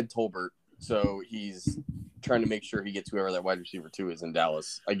 Steve had Tolbert, so he's trying to make sure he gets whoever that wide receiver 2 is in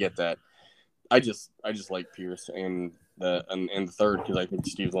Dallas. I get that. I just like Pierce and the third because I think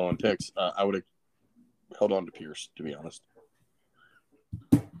Steve's low on picks. I would have held on to Pierce, to be honest.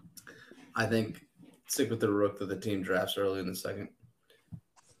 I think stick with the rook that the team drafts early in the second.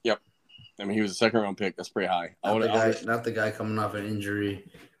 Yep. I mean, he was a second-round pick. That's pretty high. Not the guy coming off an injury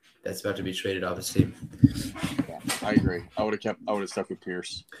that's about to be traded off his team. Yeah, I agree. I would have stuck with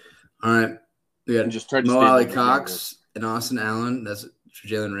Pierce. All right. We got just tried to Mo Alley Cox and Austin Allen. That's for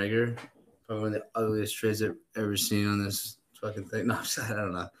Jalen Reagor. Probably one of the ugliest trades I've ever seen on this fucking thing. No, I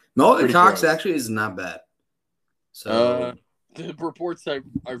don't know. Mo Alley Cox actually is not bad. So the reports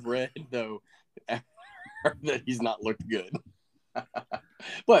I've read though are that he's not looked good.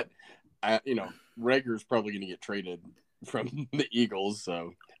 But Reagor's probably going to get traded from the Eagles,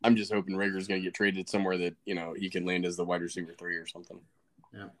 so I'm just hoping Reagor's going to get traded somewhere that he can land as the wide receiver 3 or something.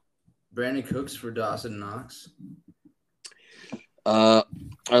 Yeah, Brandon Cooks for Dawson Knox. I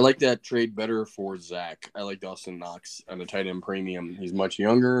like that trade better for Zach. I like Dawson Knox on the tight end premium. He's much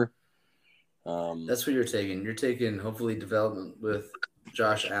younger. That's what you're taking. You're taking hopefully development with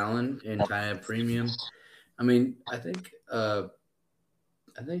Josh Allen in kind of premium. I mean, I think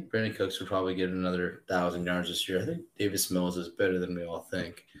Brandon Cooks will probably get another 1,000 yards this year. I think Davis Mills is better than we all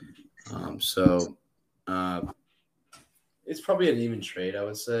think. So it's probably an even trade, I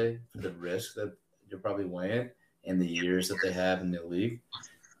would say, for the risk that you're probably weighing and the years that they have in the league.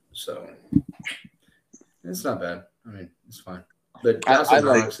 So it's not bad. I mean, it's fine. But Dawson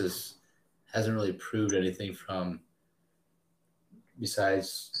Knox hasn't really proved anything from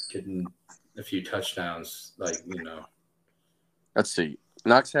besides getting a few touchdowns. Let's see.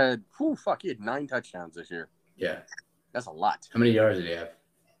 Knox had he had 9 touchdowns this year. Yeah. That's a lot. How many yards did he have?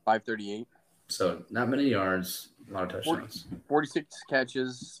 538. So not many yards, a lot of touchdowns. 46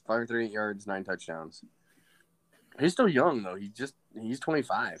 catches, 538 yards, 9 touchdowns. He's still young though. He's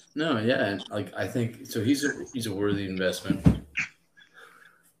 25. No, yeah, and I think so. He's a worthy investment.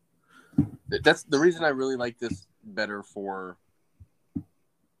 That's the reason I really like this better for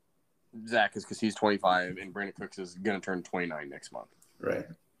Zach is because he's 25 and Brandon Cooks is going to turn 29 next month. Right.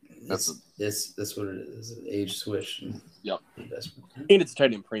 That's what it is. An age switch. And investment. And it's a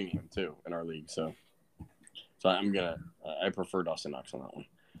tight end premium too in our league. So I prefer Dawson Knox on that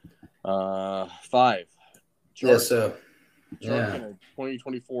one. 5. Chark in a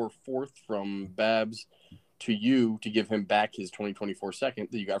 2024 fourth from Babs to you to give him back his 2024 second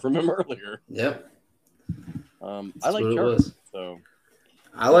that you got from him earlier. Yep. I like Chark. So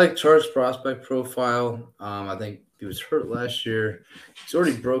I like Chark's prospect profile. I think he was hurt last year. He's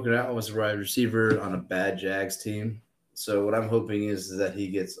already broken out as a wide receiver on a bad Jags team. So what I'm hoping is that he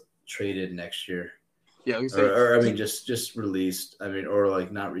gets traded next year. Yeah, just released. Or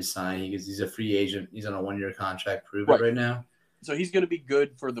not re-signed. He's a free agent. He's on a 1-year contract. Prove it right now. So he's going to be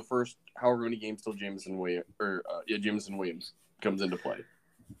good for the first however many games till Jameson Williams comes into play.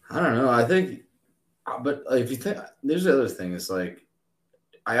 I don't know. I think, but if you think, there's the other thing. It's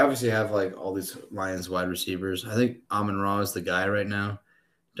I obviously have all these Lions wide receivers. I think Amon-Ra is the guy right now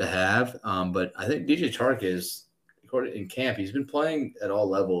to have. But I think DJ Chark is, according in camp, he's been playing at all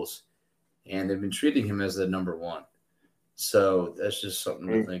levels. And they've been treating him as the number 1. So that's just something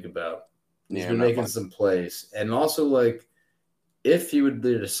to think about. He's been making some plays. And also, if he would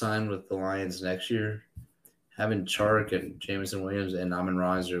be to sign with the Lions next year, having Chark and Jameson Williams and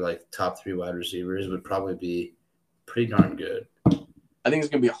Amon-Ra as your, top 3 wide receivers would probably be pretty darn good. I think it's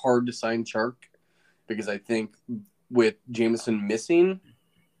going to be hard to sign Chark because I think with Jameson missing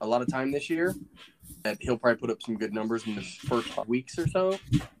a lot of time this year, that he'll probably put up some good numbers in the first weeks or so,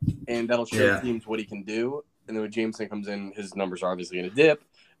 and that'll show teams what he can do. And then when Jameson comes in, his numbers are obviously going to dip.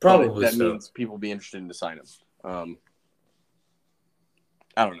 Probably that means people will be interested in to sign him.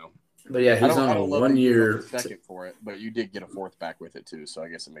 I don't know. But yeah, he's on a 1-year second for it, but you did get a 4th back with it too, so I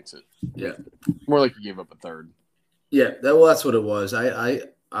guess it makes it more like you gave up a 3rd. Yeah, that's what it was.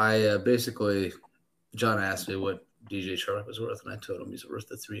 I basically, John asked me what DJ Chark was worth, and I told him he's worth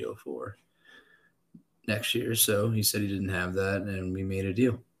the 304 next year. So he said he didn't have that, and we made a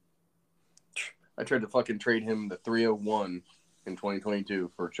deal. I tried to fucking trade him the 301 in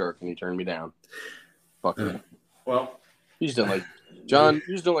 2022 for Chark, and he turned me down. Fuck him. Well, you just don't like John.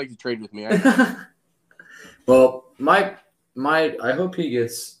 You just don't like to trade with me. Well, I hope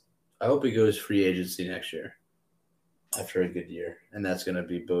he goes free agency next year after a good year, and that's going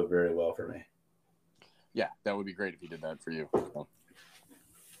to bode very well for me. Yeah, that would be great if he did that for you.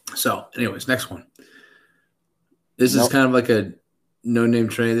 So, anyways, next one. This is kind of like a no-name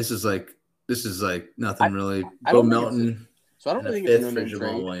trade. This is like nothing really. Bo Melton. So I don't really think it's a no-name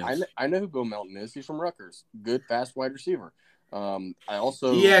trade. I know who Bo Melton is. He's from Rutgers. Good, fast wide receiver.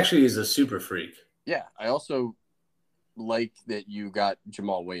 He actually is a super freak. Yeah, I also like that you got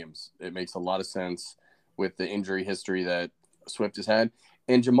Jamal Williams. It makes a lot of sense with the injury history that Swift has had.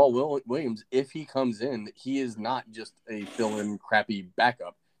 And Jamal Williams, if he comes in, he is not just a fill-in crappy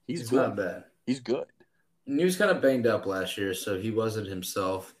backup. He's good. Not bad. He's good. And he was kind of banged up last year, so he wasn't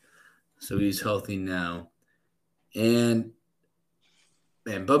himself. So he's healthy now. And,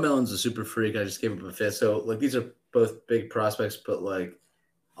 man, Bo Melton's a super freak. I just gave him a 5th. So, these are both big prospects, but,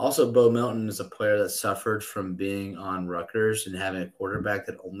 also Bo Melton is a player that suffered from being on Rutgers and having a quarterback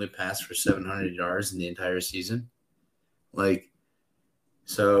that only passed for 700 yards in the entire season.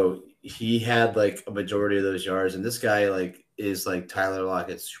 So he had, a majority of those yards. And this guy, is Tyler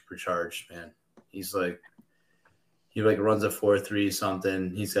Lockett supercharged, man. He's he runs a 4.3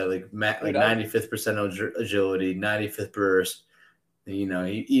 something. He's got 95th percent agility, 95th burst.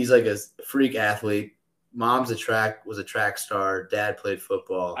 He's a freak athlete. Mom's was a track star. Dad played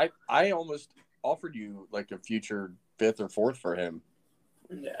football. I almost offered you a future 5th or 4th for him.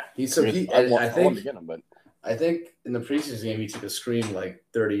 Yeah, I think in the preseason game he took a screen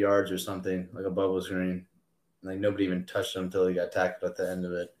 30 yards or something, a bubble screen. Nobody even touched him until he got tackled at the end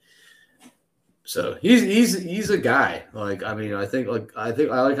of it. So he's a guy. Like I mean, I think I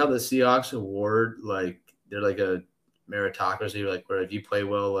like how the Seahawks award like they're like a meritocracy, like where if you play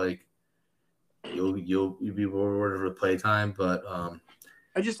well, like you'll be rewarded with play time. But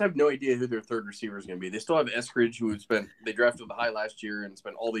I just have no idea who their third receiver is going to be. They still have Eskridge, who they drafted the high last year and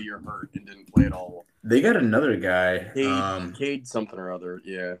spent all the year hurt and didn't play at all. They got another guy, Cade something or other.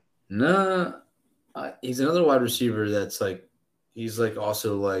 Yeah, nah, he's another wide receiver that's like he's like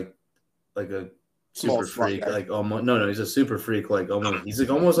also like a super freak, like almost no, he's a super freak, like almost he's like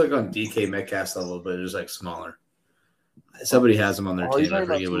almost like on DK Metcalf's level, but just like smaller. Somebody has him on their team. I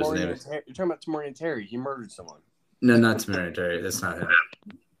forget what his name is. You're talking about Tamorrion Terry. He murdered someone. No, not Tamorrion Terry. That's not him.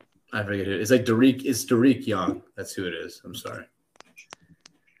 I forget who. It's like Derek. It's Derek Young. That's who it is. I'm sorry.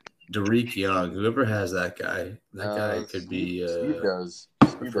 Derek Young. Whoever has that guy, that guy could be. Steve does.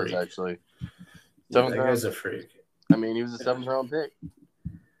 Steve does actually. Yeah, that guy's a freak. I mean, he was a 7th round pick.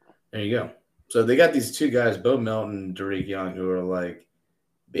 There you go. So they got these two guys, Bo Melton and Derek Young, who are like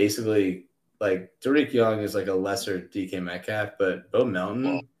basically like Derek Young is like a lesser DK Metcalf, but Bo Melton.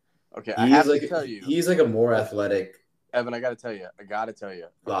 Well, okay, I have to tell you, he's like a more athletic. Evan, I got to tell you.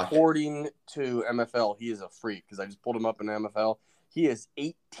 According to MFL, he is a freak because I just pulled him up in MFL. He is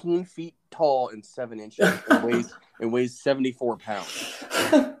 18 feet tall and 7 inches and weighs 74 pounds.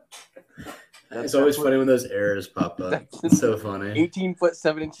 It's always funny when those errors pop up. It's so funny. 18 foot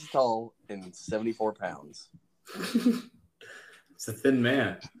 7 inches tall and 74 pounds. It's a thin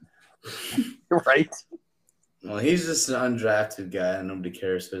man. Right? Well, he's just an undrafted guy and nobody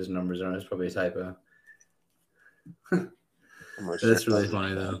cares if his numbers aren't. It's probably a typo. That's really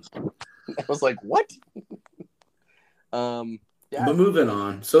funny though. I was like, what? Yeah. But moving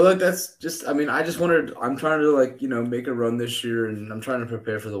on. So like that's just I mean, I'm trying to like, make a run this year and I'm trying to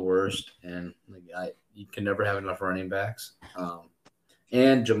prepare for the worst. And like you can never have enough running backs.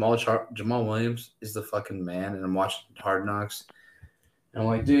 And Jamal Williams is the fucking man, and I'm watching Hard Knocks. And I'm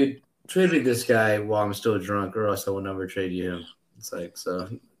like, dude, trade me this guy while I'm still drunk, or else I will never trade you. It's like so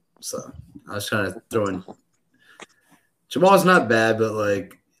I was trying to throw in Jamal's not bad, but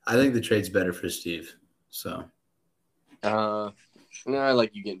like I think the trade's better for Steve. So no, I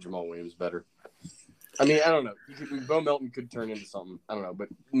like you getting Jamal Williams better. I mean, I don't know. Bo Melton could turn into something. I don't know, but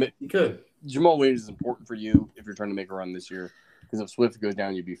he could. Jamal Williams is important for you if you're trying to make a run this year. Because if Swift goes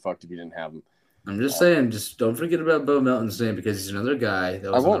down, you'd be fucked if you didn't have him. I'm just saying, just don't forget about Bo Melton's name because he's another guy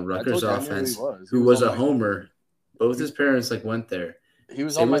that was on the Rutgers offense who was a homer. Both his parents went there. He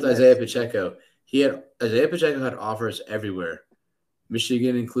was same with Isaiah Pacheco. Isaiah Pacheco had offers everywhere,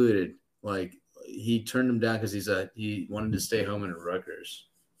 Michigan included. Like he turned him down because he wanted to stay home in Rutgers.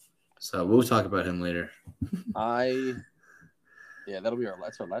 So we'll talk about him later. That'll be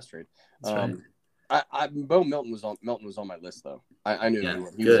that's our last trade. Right. Bo Melton was on my list though. I knew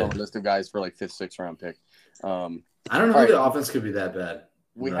he was on the list of guys for like 5th, 6th round pick. I don't know how the offense could be that bad.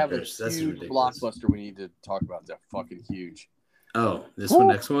 We have a huge blockbuster we need to talk about. That's fucking huge. Oh,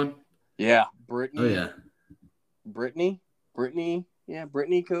 next one? Yeah, Brittany. Oh yeah, Brittany. Yeah,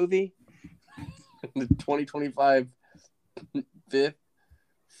 Brittany Covey. The 2025 5th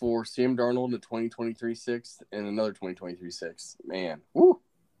for Sam Darnold, the 2023 6th, and another 2023 6th. Man, woo.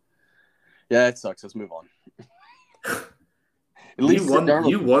 Yeah, it sucks. Let's move on. At least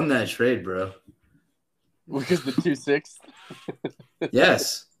you won that trade, bro. Because the 2-6.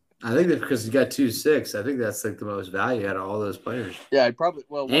 Yes, I think that because you got 2-6. I think that's like the most value out of all those players. Yeah, I probably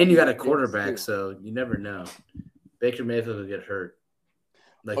and you got a quarterback, so you never know. Baker Mayfield will get hurt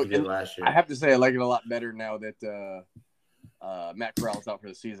like he did last year. I have to say, I like it a lot better now that Matt Corral's out for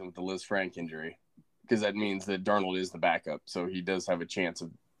the season with the Liz Frank injury, because that means that Darnold is the backup, so he does have a chance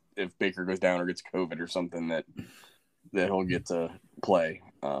of if Baker goes down or gets COVID or something that he'll get to play.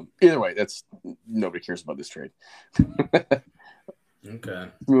 Either way, that's nobody cares about this trade. Okay.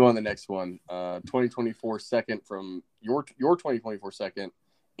 Move on to the next one. 2024 second from your 2024 second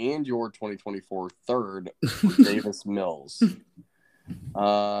and your 2024 third, Davis Mills.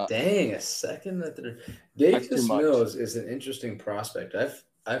 Dang, a second that they're Davis Mills is an interesting prospect.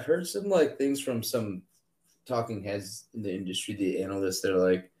 I've heard some things from some talking heads in the industry, the analysts. They're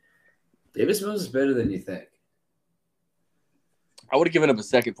like, Davis Mills is better than you think. I would have given up a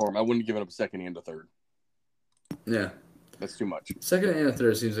second for him. I wouldn't have given up a second and a third. Yeah. That's too much. Second and a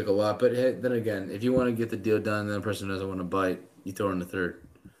third seems like a lot, but hey, then again, if you want to get the deal done, then the person doesn't want to bite, you throw in the third.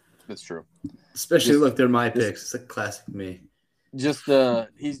 That's true. Especially, look, they're my picks. It's a classic me. Just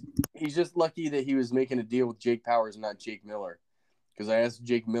he's just lucky that he was making a deal with Jake Powers and not Jake Miller, because I asked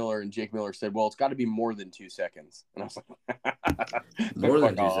Jake Miller, and Jake Miller said, "Well, it's got to be more than 2 seconds." And I was like, More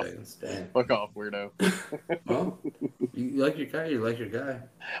than "Fuck 2 off. seconds. Damn. Fuck off, weirdo." Well, you like your guy. You like your guy.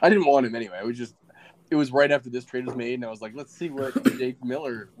 I didn't want him anyway. It was right after this trade was made, and I was like, let's see what Jake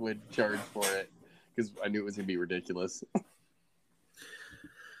Miller would charge for it, because I knew it was going to be ridiculous.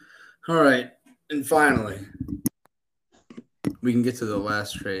 All right. And finally, we can get to the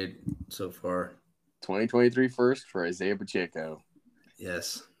last trade so far. 2023 first for Isaiah Pacheco.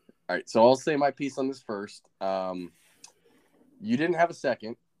 Yes. All right, so I'll say my piece on this first. You didn't have a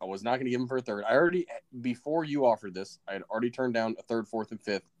second. I was not going to give him for a third. Before you offered this, I had already turned down a third, fourth, and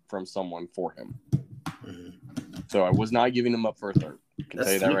fifth from someone for him. Mm-hmm. So I was not giving him up for a third. I can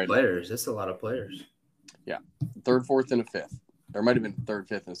tell you that right players. Now. That's a lot of players. Yeah, third, fourth, and a fifth. There might have been third,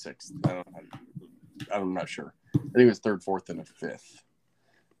 fifth, and sixth. I'm not sure. I think it was third, fourth, and a fifth.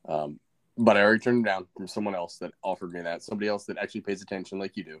 But I already turned him down from someone else that offered me that. Somebody else that actually pays attention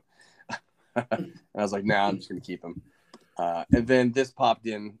like you do. And I was like, nah, I'm just going to keep him. And then this popped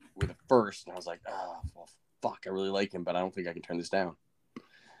in with a first, and I was like, well, fuck, I really like him, but I don't think I can turn this down.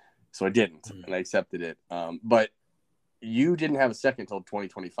 So I didn't, and I accepted it. But you didn't have a second until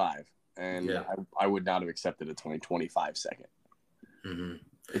 2025, and yeah. I would not have accepted a 2025 second. Mm-hmm.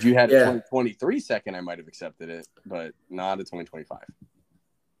 If you had a 2023 second, I might have accepted it, but not a 2025.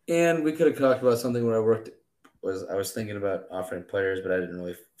 And we could have talked about something where I was thinking about offering players, but I didn't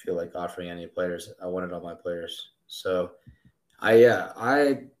really feel like offering any players. I wanted all my players. So I've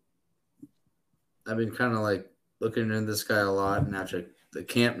been kind of like looking into this guy a lot, and after the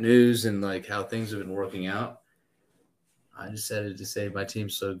camp news and like how things have been working out, I decided to say my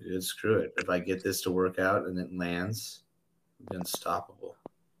team's so good, screw it. If I get this to work out and it lands, I'm unstoppable.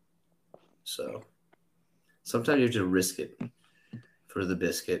 So sometimes you have to risk it for the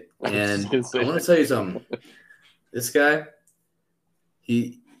biscuit. And I want to tell you something. This guy,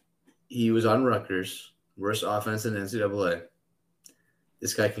 he was on Rutgers, worst offense in NCAA.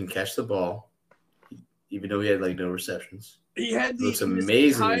 This guy can catch the ball, even though he had like no receptions. He looks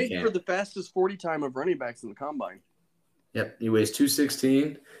amazing. Tied for the fastest 40 time of running backs in the combine. Yep, he weighs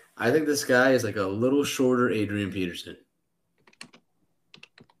 216. I think this guy is like a little shorter Adrian Peterson.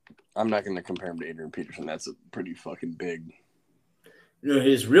 I'm not going to compare him to Adrian Peterson. That's a pretty fucking big. You know,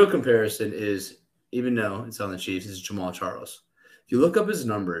 his real comparison is, even though it's on the Chiefs, is Jamal Charles. If you look up his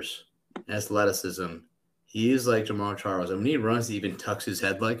numbers and athleticism, he is like Jamal Charles. And when he runs, he even tucks his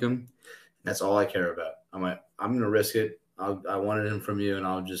head like him. That's all I care about. I'm like, I'm going to risk it. I wanted him from you, and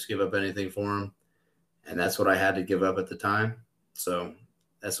I'll just give up anything for him. And that's what I had to give up at the time. So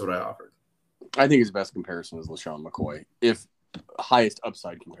that's what I offered. I think his best comparison is LaShawn McCoy, if highest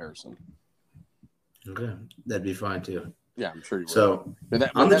upside comparison. Okay. That'd be fine, too. Yeah, I'm sure he would. So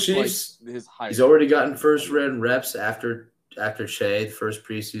on the Chiefs, like he's already gotten first reps after Shea, the first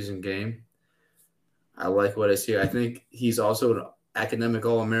preseason game. I like what I see. I think he's also an academic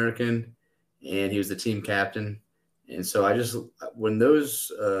All-American, and he was the team captain. And so when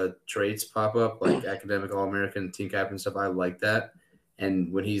those traits pop up, like academic All-American, team captain stuff, I like that.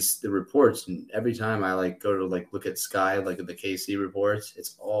 And when the reports, and every time I like go to like look at Sky, like the KC reports,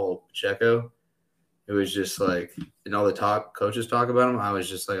 it's all Pacheco. It was just like, and all the coaches talk about him. I was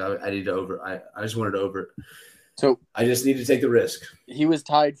just like, I need to I just wanted to over. So I just need to take the risk. He was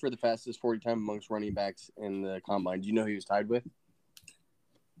tied for the fastest 40 time amongst running backs in the combine. Do you know who he was tied with?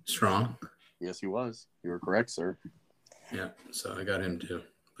 Strong. Yes, he was. You were correct, sir. Yeah, so I got him too.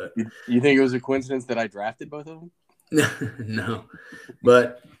 But you think it was a coincidence that I drafted both of them? No,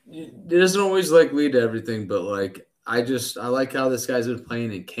 but it doesn't always like lead to everything. But like, I like how this guy's been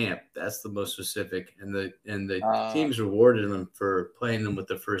playing in camp. That's the most specific, and the team's rewarded him for playing them with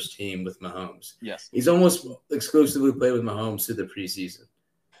the first team with Mahomes. Yes, he's almost exclusively played with Mahomes through the preseason.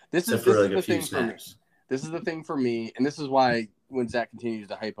 This is the thing for me. This is the thing for me, and this is why when Zach continues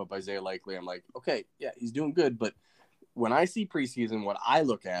to hype up Isaiah Likely, I'm like, okay, yeah, he's doing good, but when I see preseason, what I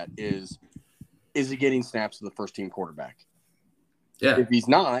look at is he getting snaps to the first team quarterback? Yeah. If he's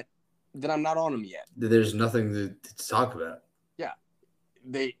not, then I'm not on him yet. There's nothing to talk about. Yeah.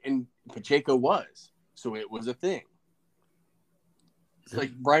 And Pacheco was. So it was a thing. It's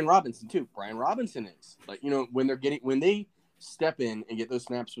like Brian Robinson too. Brian Robinson is. Like, when they step in and get those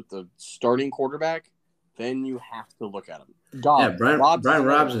snaps with the starting quarterback, then you have to look at him. Brian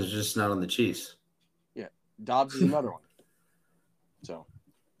Robinson is just not on the Chiefs. Yeah. Dobbs is another one.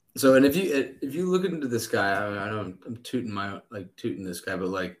 So, and if you look into this guy, I know I'm tooting this guy, but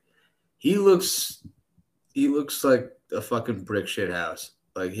like he looks like a fucking brick shit house.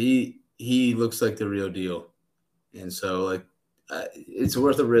 Like he looks like the real deal, and so like it's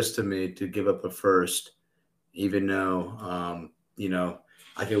worth a risk to me to give up a first, even though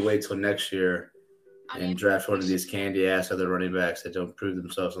I could wait till next year and draft one of these candy-ass other running backs that don't prove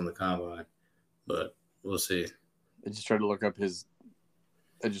themselves on the combine. But we'll see. I just tried to look him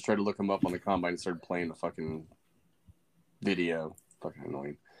up on the combine and started playing the fucking video. Fucking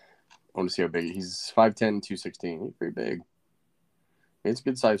annoying. I want to see how big he's. 5'10", 216. He's pretty big. It's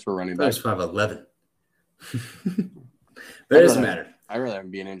good size for a running back. He's 5'11". But it doesn't matter. I'd rather have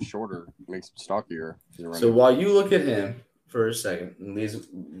him be an inch shorter. Makes him stockier. So while you look at him for a second and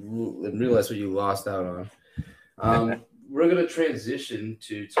realize what you lost out on, we're going to transition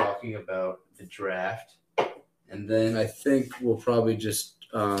to talking about the draft. And then I think we'll probably just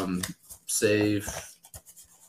save